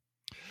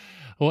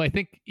 Well, I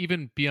think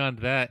even beyond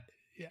that,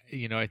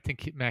 I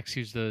think Max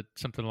used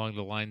something along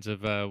the lines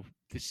of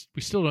this.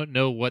 We still don't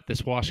know what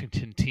this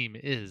Washington team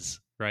is,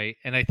 right?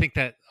 And I think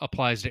that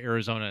applies to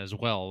Arizona as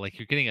well. Like,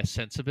 you're getting a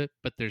sense of it,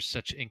 but there's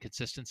such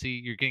inconsistency.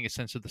 You're getting a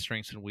sense of the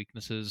strengths and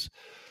weaknesses,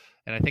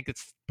 and I think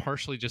it's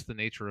partially just the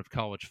nature of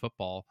college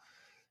football.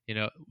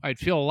 I'd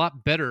feel a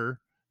lot better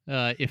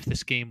if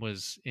this game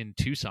was in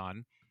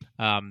Tucson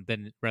rather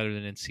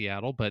than in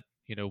Seattle. But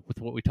with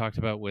what we talked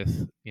about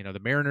with the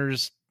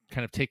Mariners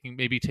kind of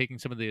taking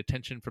some of the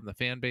attention from the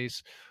fan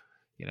base,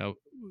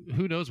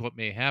 who knows what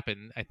may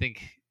happen. I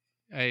think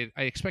I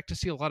expect to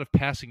see a lot of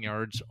passing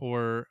yards,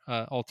 or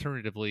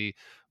alternatively,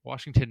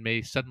 Washington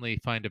may suddenly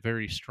find a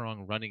very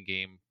strong running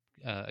game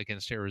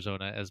against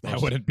Arizona.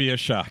 That wouldn't be a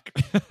shock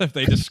if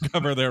they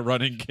discover their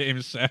running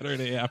game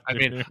Saturday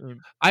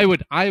afternoon. I mean,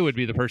 I would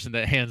be the person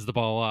that hands the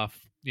ball off,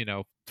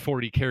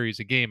 40 carries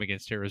a game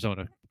against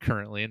Arizona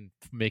currently and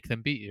make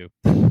them beat you.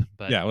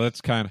 But yeah, well, that's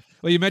kind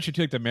of, you mentioned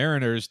too, like the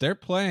Mariners, they're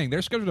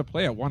scheduled to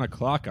play at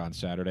 1:00 on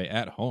Saturday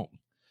at home.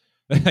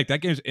 Like,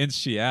 that game's in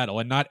Seattle,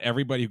 and not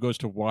everybody who goes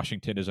to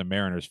Washington is a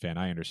Mariners fan.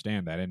 I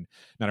understand that, and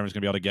not everyone's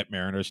going to be able to get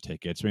Mariners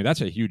tickets. I mean, that's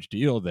a huge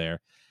deal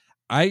there.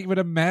 I would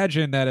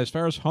imagine that as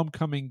far as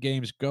homecoming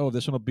games go,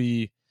 this one will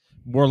be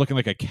more looking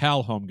like a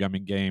Cal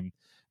homecoming game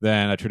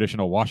than a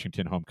traditional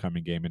Washington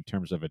homecoming game in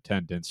terms of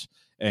attendance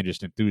and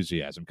just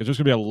enthusiasm, because there's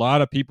going to be a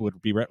lot of people who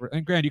would be,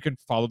 and granted, you can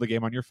follow the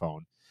game on your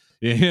phone,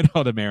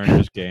 the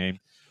Mariners game,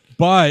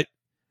 but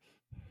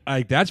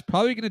that's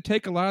probably going to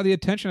take a lot of the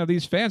attention of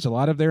these fans. A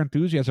lot of their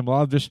enthusiasm, a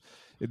lot of just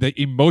the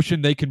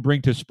emotion they can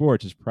bring to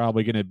sports is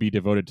probably going to be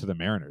devoted to the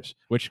Mariners,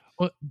 which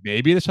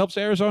maybe this helps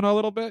Arizona a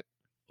little bit.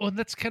 Well, and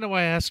that's kind of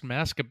why I asked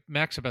Max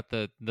about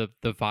the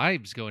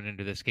vibes going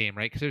into this game,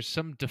 right? Because there's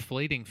some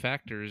deflating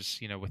factors,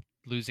 with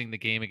losing the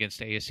game against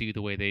ASU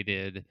the way they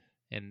did,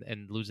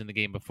 and losing the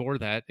game before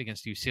that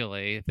against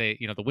UCLA. If they,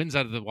 the wins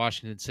out of the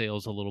Washington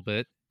sails a little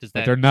bit.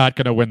 But they're not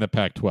going to win the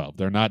Pac-12.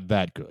 They're not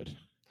that good.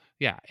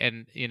 Yeah,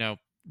 and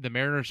the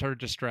Mariners are a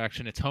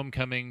distraction. It's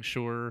homecoming,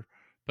 sure,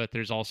 but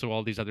there's also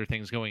all these other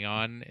things going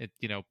on.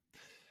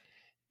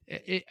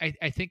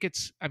 I think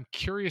I'm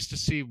curious to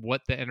see what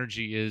the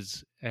energy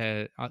is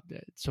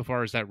so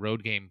far as that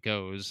road game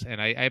goes.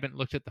 And I haven't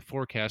looked at the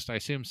forecast. I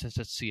assume since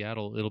it's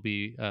Seattle, it'll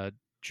be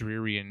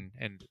dreary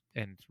and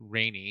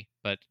rainy,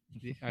 but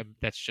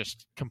that's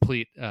just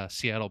complete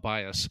Seattle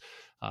bias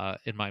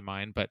in my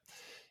mind. But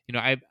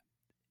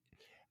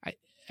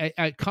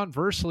I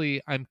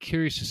conversely, I'm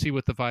curious to see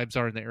what the vibes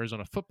are in the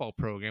Arizona football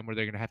program, where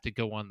they're going to have to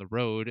go on the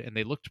road, and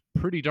they looked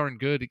pretty darn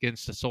good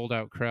against a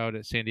sold-out crowd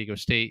at San Diego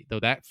State, though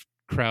that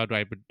crowd,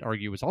 I would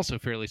argue, was also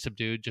fairly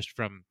subdued just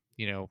from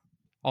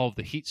all of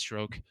the heat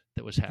stroke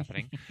that was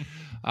happening.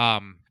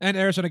 And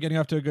Arizona getting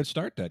off to a good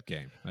start that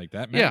game, like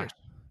that matters.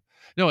 Yeah.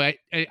 No, I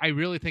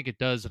really think it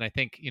does, and I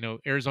think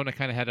Arizona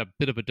kind of had a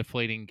bit of a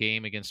deflating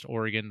game against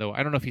Oregon, though.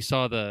 I don't know if you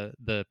saw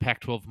the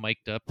Pac-12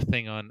 mic'd up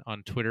thing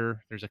on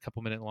Twitter. There's a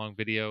couple-minute long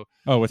video.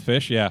 Oh, with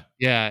Fish, yeah,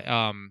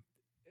 yeah. And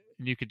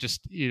you could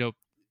just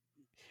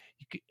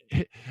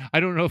I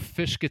don't know if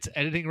Fish gets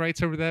editing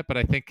rights over that, but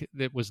I think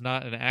it was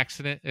not an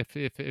accident.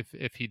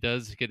 If he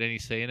does get any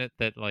say in it,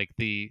 that like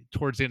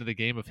towards the end of the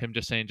game of him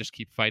just saying just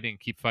keep fighting,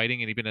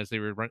 and even as they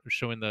were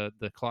showing the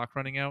clock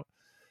running out.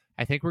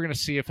 I think we're going to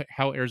see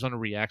how Arizona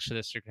reacts to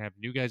this. They're going to have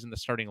new guys in the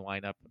starting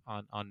lineup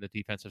on the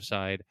defensive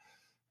side.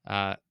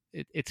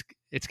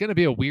 It's going to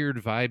be a weird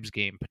vibes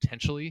game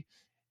potentially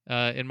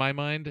in my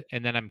mind.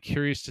 And then I'm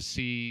curious to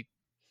see,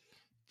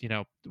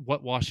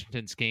 what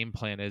Washington's game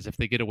plan is if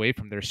they get away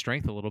from their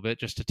strength a little bit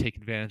just to take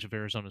advantage of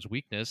Arizona's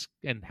weakness,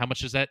 and how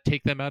much does that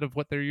take them out of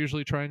what they're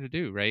usually trying to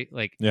do, right?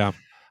 Like, yeah,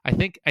 I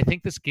think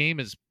this game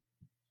is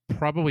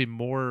probably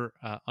more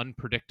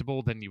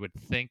unpredictable than you would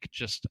think,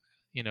 just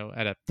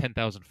at a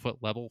 10,000 foot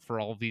level for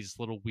all of these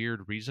little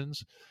weird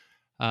reasons.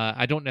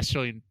 I don't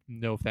necessarily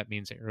know if that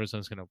means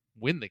Arizona's going to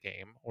win the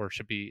game or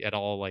should be at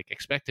all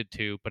expected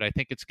to, but I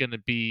think it's going to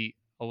be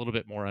a little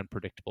bit more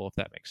unpredictable, if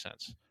that makes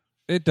sense.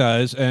 It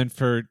does. And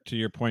to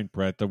your point,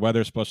 Brett, the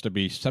weather's supposed to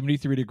be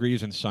 73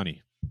 degrees and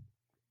sunny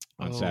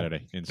on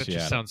Saturday in Seattle. That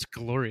just sounds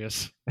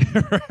glorious.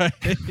 Right?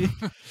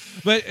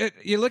 But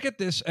you look at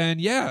this and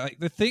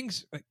the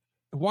things,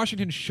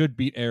 Washington should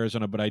beat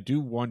Arizona, but I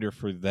do wonder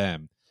for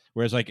them.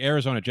 Whereas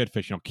Arizona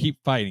Jetfish,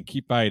 keep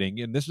fighting.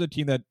 And this is a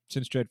team that,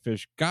 since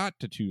Jetfish got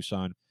to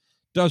Tucson,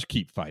 does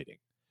keep fighting.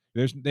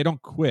 They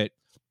don't quit.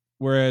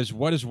 Whereas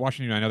what is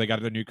Washington? I know they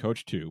got a new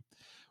coach too.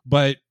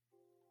 But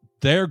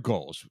their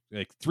goals,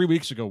 3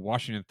 weeks ago,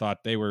 Washington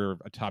thought they were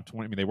a top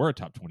 20. I mean, they were a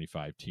top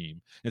 25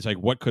 team. It's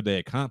what could they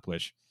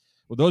accomplish?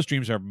 Well, those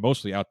dreams are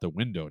mostly out the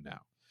window now.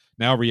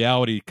 Now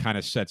reality kind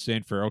of sets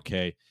in for,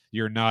 okay,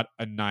 you're not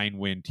a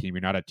 9-win team.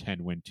 You're not a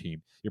 10-win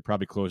team. You're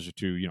probably closer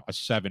to, a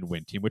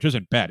 7-win team, which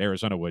isn't bad.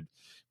 Arizona would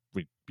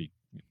be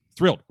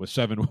thrilled with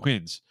 7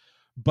 wins.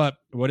 But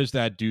what does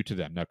that do to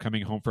them? Now,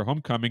 coming home for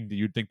homecoming,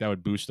 you'd think that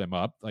would boost them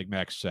up. Like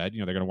Max said,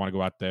 they're going to want to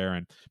go out there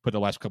and put the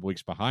last couple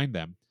weeks behind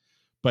them.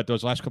 But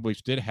those last couple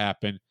weeks did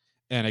happen.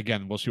 And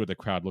again, we'll see what the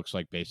crowd looks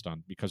like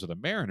because of the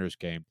Mariners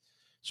game.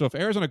 So if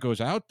Arizona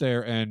goes out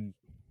there and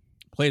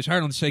plays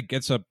hard, let's say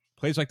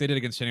plays like they did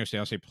against San Diego State,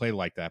 I'll say play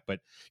like that, but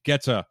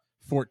gets a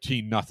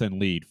 14-0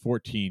 lead,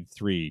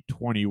 14-3,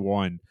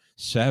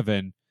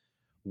 21-7.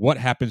 What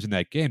happens in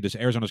that game? Does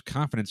Arizona's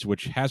confidence,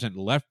 which hasn't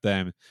left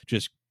them,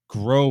 just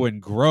grow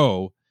and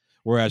grow,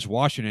 whereas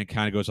Washington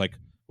kind of goes like,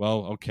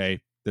 well, okay,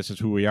 this is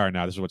who we are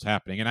now. This is what's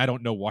happening. And I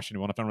don't know Washington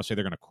well enough. I don't want to say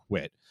they're going to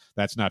quit.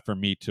 That's not for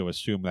me to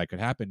assume that could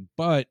happen.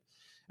 But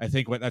I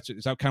think is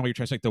that kind of what you're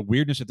trying to say? Like the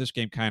weirdness that this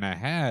game kind of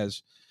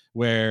has,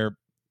 where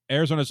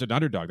Arizona's an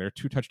underdog. They're a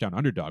 2-touchdown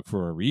underdog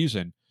for a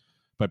reason.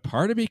 But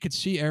part of me could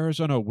see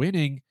Arizona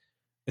winning,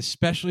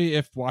 especially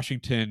if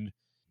Washington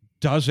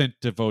doesn't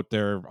devote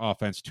their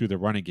offense to the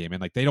running game.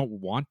 And like they don't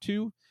want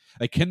to.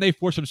 Like, can they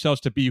force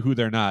themselves to be who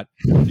they're not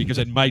because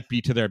it might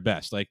be to their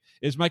best? Like,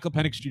 is Michael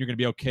Penix Jr. going to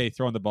be okay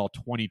throwing the ball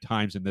 20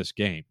 times in this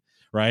game,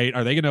 right?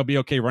 Are they going to be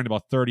okay running the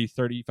ball 30,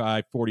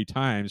 35, 40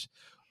 times,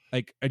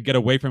 like, and get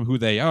away from who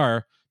they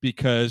are,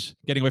 because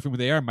getting away from who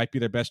they are might be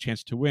their best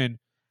chance to win?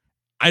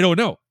 I don't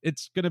know.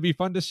 It's going to be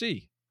fun to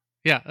see.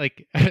 Yeah,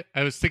 like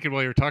I was thinking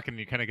while you were talking,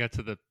 you kind of got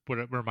to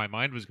where my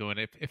mind was going.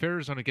 If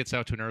Arizona gets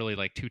out to an early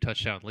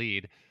 2-touchdown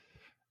lead,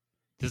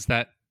 does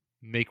that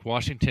make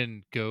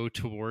Washington go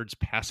towards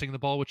passing the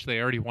ball, which they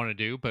already want to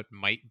do, but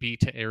might be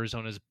to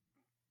Arizona's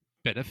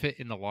benefit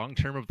in the long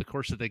term of the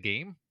course of the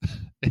game,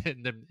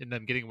 and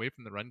them getting away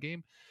from the run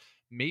game?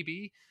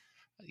 Maybe,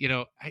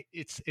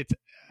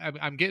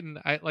 I'm getting,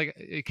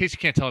 in case you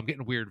can't tell, I'm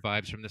getting weird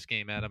vibes from this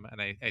game, Adam,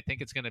 and I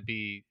think it's going to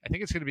be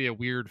a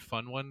weird,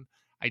 fun one.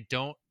 I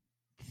don't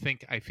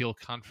think I feel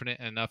confident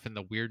enough in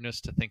the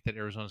weirdness to think that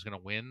Arizona's going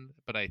to win,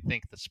 but I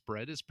think the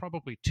spread is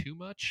probably too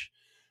much.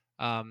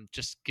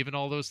 Just given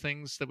all those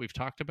things that we've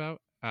talked about.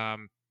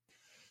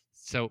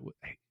 So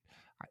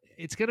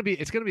it's gonna be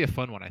a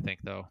fun one, I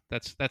think, though.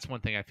 That's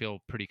one thing I feel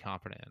pretty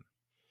confident in.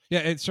 Yeah,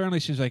 it certainly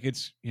seems like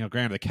it's,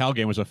 granted the Cal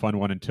game was a fun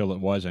one until it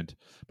wasn't,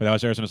 but that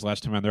was Arizona's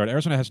last time on the road.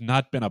 Arizona has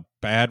not been a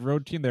bad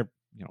road team. They're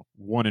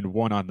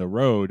 1-1 on the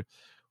road.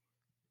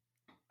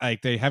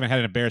 Like, they haven't had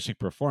an embarrassing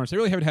performance. They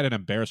really haven't had an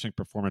embarrassing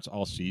performance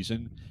all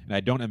season, and I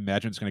don't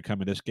imagine it's going to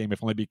come in this game,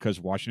 if only because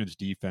Washington's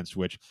defense,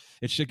 which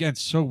it's, again,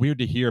 so weird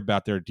to hear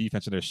about their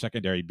defense and their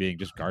secondary being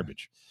just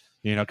garbage,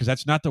 because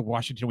that's not the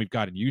Washington we've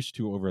gotten used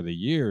to over the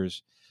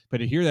years. But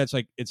to hear that,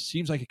 it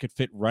seems like it could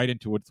fit right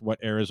into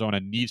what Arizona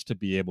needs to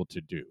be able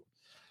to do.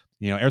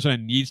 Arizona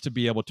needs to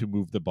be able to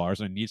move the ball.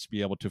 Arizona needs to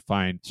be able to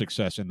find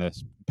success in the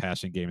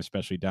passing game,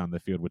 especially down the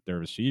field with their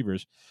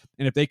receivers.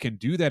 And if they can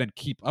do that and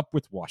keep up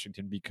with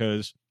Washington,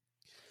 because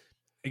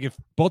if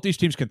both these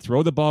teams can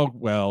throw the ball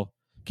well,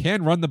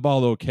 can run the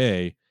ball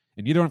okay,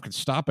 and neither of them can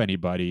stop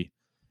anybody,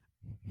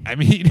 I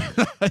mean,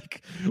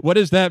 what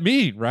does that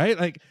mean,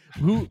 right?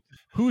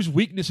 Whose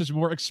weakness is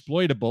more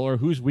exploitable, or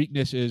whose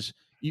weakness is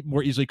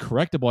more easily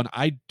correctable? And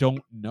I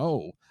don't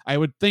know. I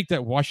would think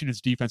that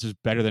Washington's defense is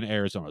better than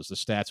Arizona's. The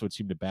stats would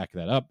seem to back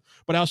that up.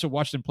 But I also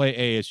watched them play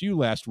ASU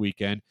last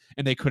weekend,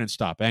 and they couldn't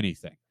stop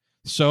anything.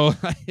 So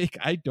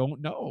I don't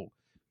know.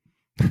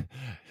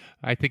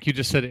 I think you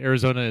just said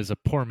Arizona is a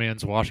poor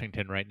man's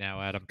Washington right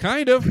now, Adam.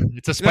 Kind of.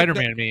 It's a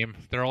Spider-Man meme.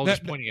 They're all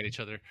just pointing at each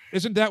other.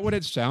 Isn't that what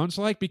it sounds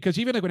like? Because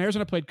even when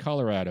Arizona played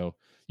Colorado,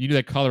 you knew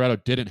that Colorado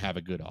didn't have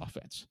a good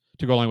offense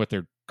to go along with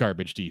their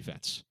garbage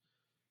defense.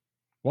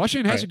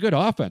 Washington has a good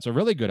offense, a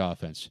really good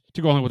offense,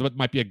 to go along with what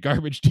might be a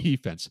garbage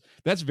defense.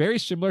 That's very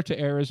similar to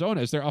Arizona.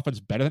 Is their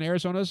offense better than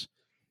Arizona's?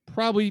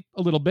 Probably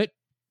a little bit.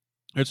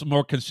 It's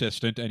more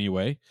consistent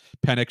anyway.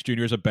 Penix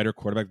Jr. is a better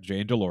quarterback than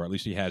Jay Delore. At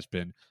least he has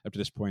been up to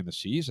this point in the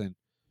season.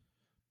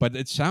 But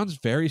it sounds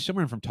very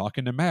similar from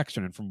talking to Max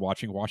and from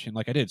watching Washington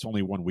like I did. It's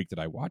only 1 week that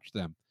I watched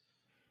them.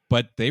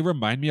 But they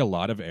remind me a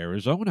lot of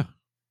Arizona.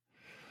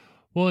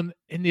 Well,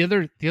 and the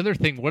other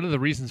thing, one of the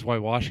reasons why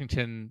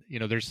Washington,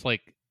 there's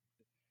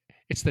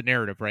it's the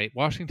narrative, right?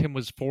 Washington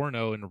was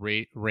 4-0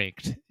 and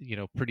ranked,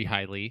 pretty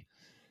highly.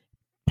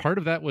 Part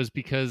of that was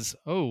because,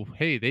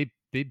 they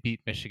beat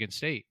Michigan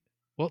State.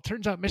 Well, it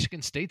turns out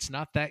Michigan State's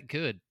not that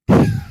good,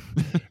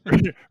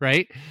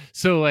 right?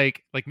 So,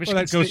 like Michigan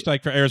that State, goes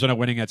for Arizona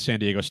winning at San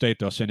Diego State,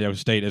 though. San Diego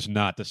State is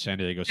not the San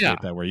Diego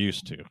State that we're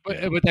used to.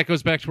 But that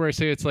goes back to where I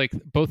say it's like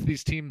both of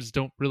these teams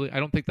I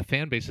don't think the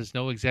fan bases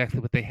know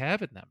exactly what they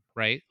have in them,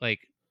 right?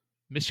 Like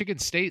Michigan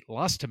State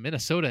lost to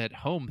Minnesota at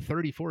home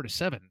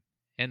 34-7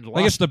 and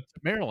lost to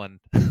Maryland.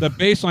 The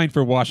baseline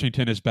for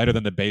Washington is better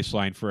than the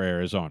baseline for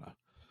Arizona.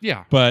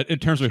 Yeah. But in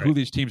terms of who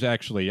these teams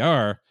actually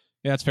are,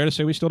 yeah, it's fair to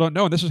say we still don't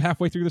know. And this is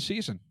halfway through the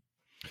season.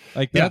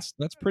 That's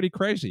pretty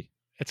crazy.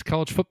 It's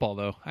college football,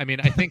 though. I mean,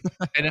 I think,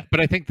 but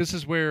I think this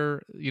is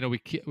where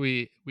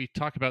we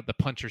talk about the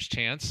puncher's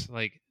chance.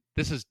 Like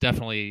this is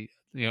definitely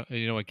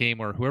a game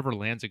where whoever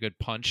lands a good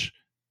punch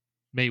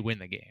may win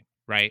the game,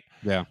 right?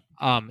 Yeah.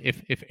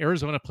 If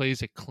Arizona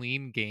plays a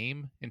clean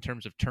game in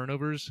terms of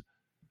turnovers,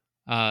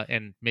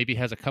 and maybe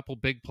has a couple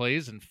big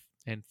plays and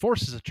and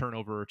forces a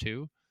turnover or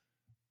two,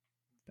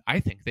 I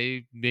think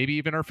they maybe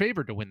even are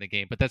favored to win the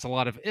game. But that's a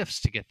lot of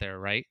ifs to get there,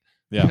 right?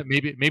 Yeah.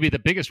 maybe the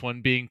biggest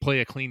one being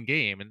play a clean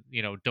game, and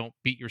don't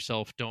beat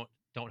yourself. Don't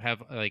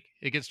have, like,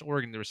 against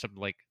Oregon there was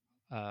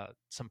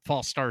some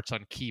false starts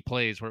on key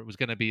plays where it was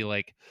going to be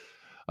like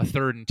a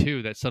 3rd and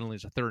 2 that suddenly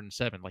is a 3rd and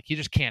 7. Like, you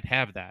just can't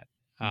have that.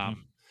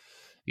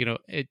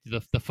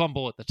 The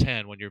fumble at the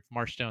 10 when you're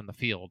marched down the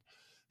field.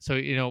 So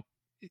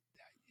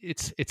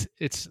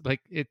it's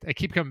like it. I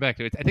keep coming back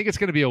to it. I think it's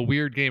going to be a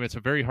weird game. It's a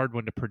very hard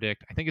one to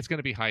predict. I think it's going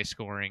to be high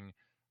scoring.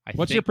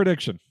 What's your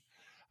prediction?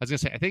 I was going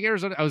to say, I think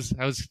Arizona. I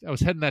was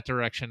heading that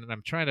direction, and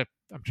I'm trying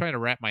to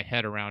wrap my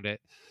head around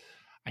it.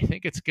 I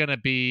think it's going to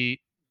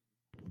be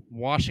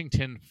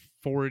Washington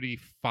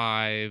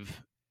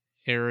 45,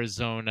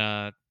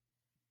 Arizona.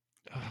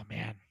 Oh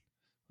man,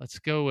 let's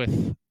go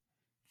with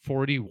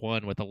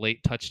 41 with a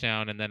late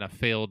touchdown and then a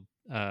failed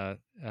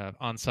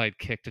onside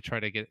kick to try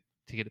to get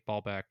the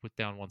ball back with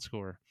down 1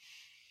 score.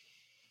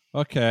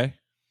 Okay.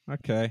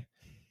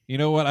 You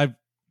know what?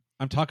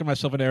 I'm talking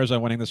myself into Arizona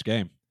winning this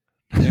game.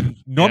 And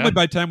normally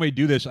by the time we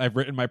do this, I've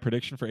written my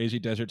prediction for AZ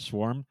Desert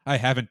Swarm. I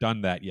haven't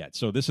done that yet.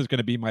 So this is going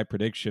to be my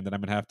prediction that I'm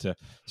going to have to...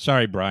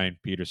 Sorry, Brian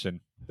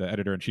Peterson, the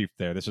editor-in-chief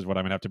there. This is what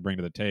I'm going to have to bring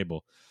to the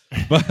table.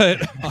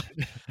 But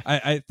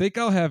I think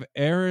I'll have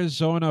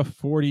Arizona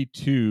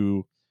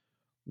 42,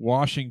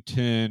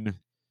 Washington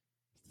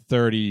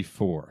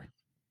 34.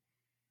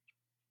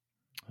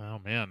 Oh,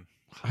 man.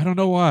 I don't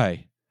know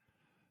why,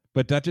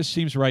 but that just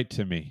seems right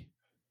to me.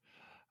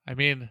 I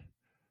mean,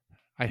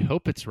 I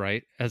hope it's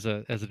right as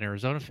an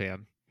Arizona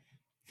fan.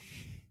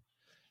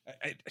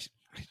 I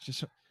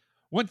just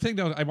one thing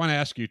though, I want to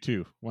ask you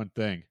too. One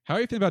thing, how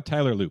are you feeling about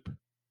Tyler Loop?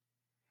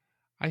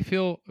 I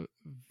feel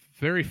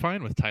very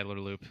fine with Tyler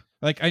Loop.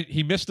 Like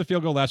he missed the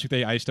field goal last week.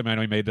 They iced him. I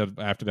know he made the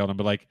after the other,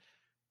 but like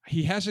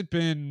he hasn't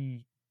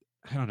been.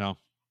 I don't know.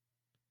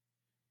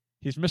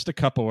 He's missed a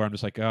couple where I'm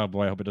just like, oh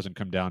boy, I hope it doesn't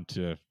come down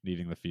to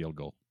needing the field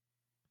goal.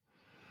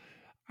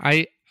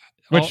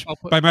 Which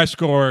by my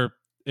score,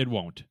 it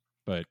won't.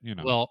 But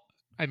Well,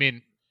 I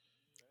mean,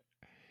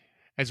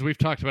 as we've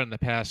talked about in the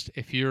past,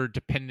 if you're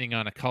depending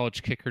on a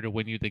college kicker to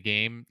win you the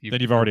game,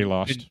 then you've already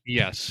lost.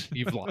 Yes,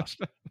 you've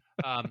lost.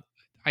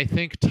 I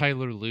think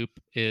Tyler Loop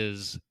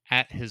is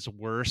at his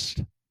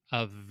worst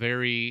a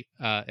very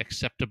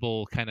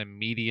acceptable kind of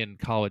median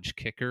college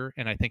kicker,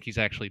 and I think he's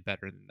actually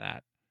better than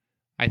that.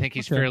 I think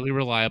he's fairly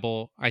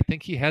reliable. I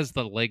think he has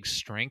the leg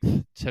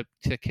strength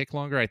to kick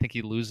longer. I think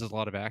he loses a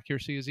lot of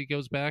accuracy as he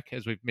goes back,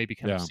 as we've maybe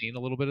kind of seen a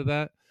little bit of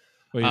that.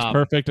 Well, he's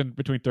perfect in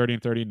between 30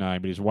 and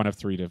 39, but he's 1 of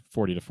 3 to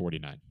 40 to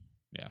 49.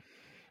 Yeah,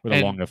 with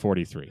a long of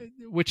 43.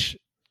 Which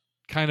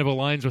kind of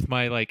aligns with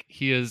my, like,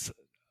 he is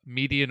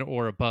median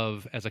or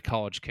above as a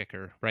college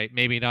kicker, right?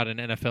 Maybe not an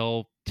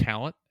NFL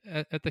talent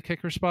at the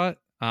kicker spot,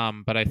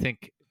 but I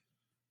think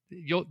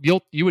you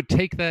would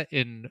take that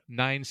in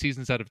 9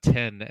 seasons out of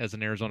 10 as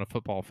an Arizona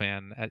football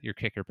fan at your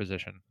kicker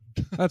position.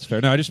 That's fair.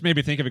 No, I just made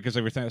me think of it because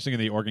I was thinking of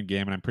the Oregon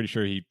game, and I'm pretty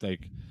sure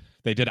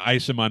they did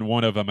ice him on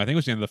one of them. I think it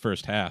was the end of the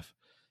first half,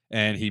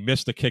 and he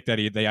missed the kick that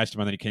they iced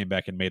him on. Then he came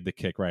back and made the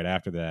kick right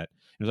after that.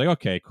 It was like,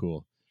 okay,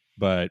 cool,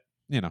 but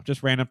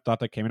just random thought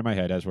that came into my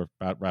head as we're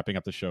about wrapping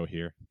up the show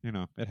here.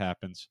 It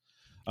happens.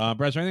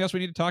 Brad, is there anything else we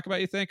need to talk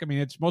about, you think? I mean,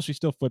 it's mostly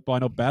still football. I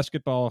know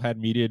basketball had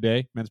media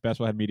day. Men's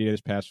basketball had media day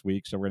this past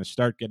week, so we're going to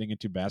start getting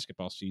into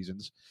basketball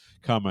seasons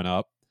coming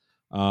up.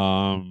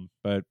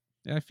 But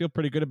yeah, I feel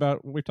pretty good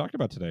about what we've talked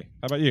about today.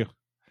 How about you?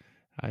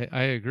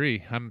 I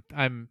agree.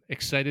 I'm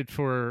excited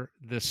for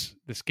this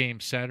game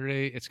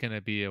Saturday. It's going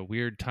to be a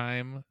weird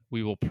time.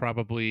 We will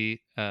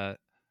probably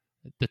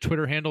the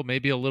Twitter handle may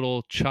be a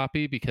little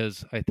choppy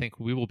because I think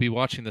we will be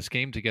watching this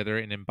game together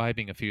and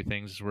imbibing a few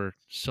things. We're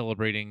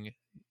celebrating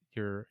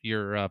your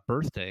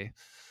birthday.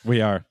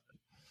 We are.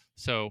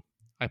 So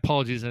I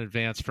apologize in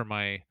advance for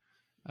my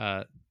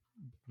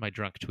my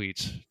drunk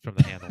tweets from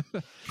the handle.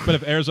 But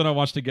if Arizona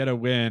wants to get a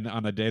win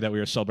on the day that we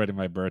are celebrating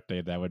my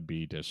birthday, that would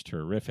be just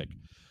terrific.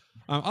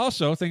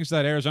 Also, things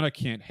that Arizona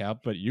can't help,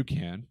 but you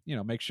can.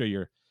 Make sure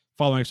you're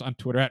following us on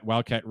Twitter at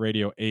Wildcat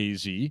Radio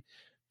AZ,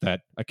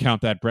 that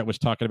account that Brett was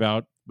talking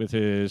about with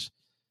his.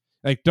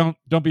 Like, don't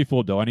be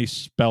fooled, though. Any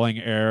spelling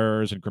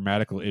errors and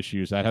grammatical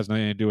issues, that has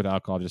nothing to do with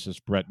alcohol. This is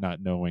Brett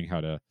not knowing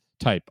how to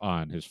type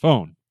on his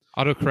phone.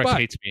 Autocorrect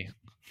hates me.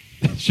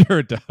 Sure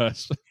it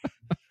does.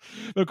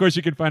 But of course,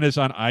 you can find us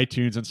on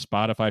iTunes and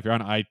Spotify. If you're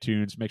on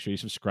iTunes, make sure you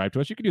subscribe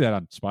to us. You can do that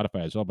on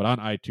Spotify as well. But on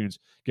iTunes,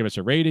 give us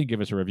a rating, give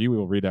us a review. We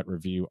will read that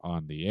review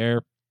on the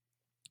air.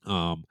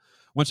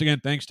 Once again,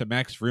 thanks to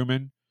Max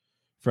Fruman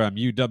from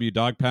UW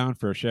Dog Pound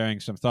for sharing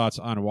some thoughts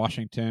on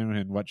Washington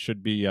and what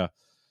should be a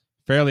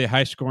fairly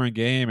high-scoring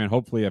game and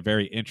hopefully a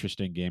very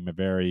interesting game, a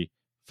very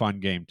fun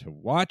game to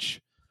watch.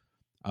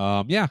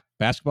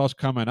 Basketball's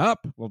coming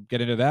up. We'll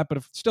get into that, but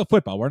it's still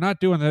football. We're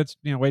not doing that.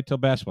 Wait till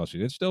basketball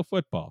season. It's still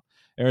football.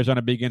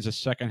 Arizona begins the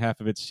second half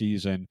of its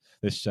season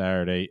this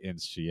Saturday in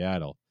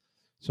Seattle.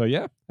 So,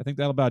 I think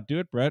that'll about do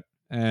it, Brett.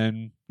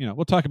 And,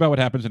 we'll talk about what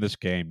happens in this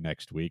game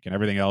next week and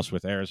everything else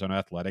with Arizona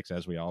athletics,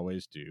 as we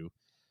always do.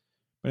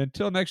 But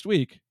until next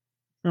week,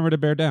 Remember to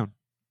bear down.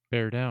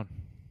 Bear down.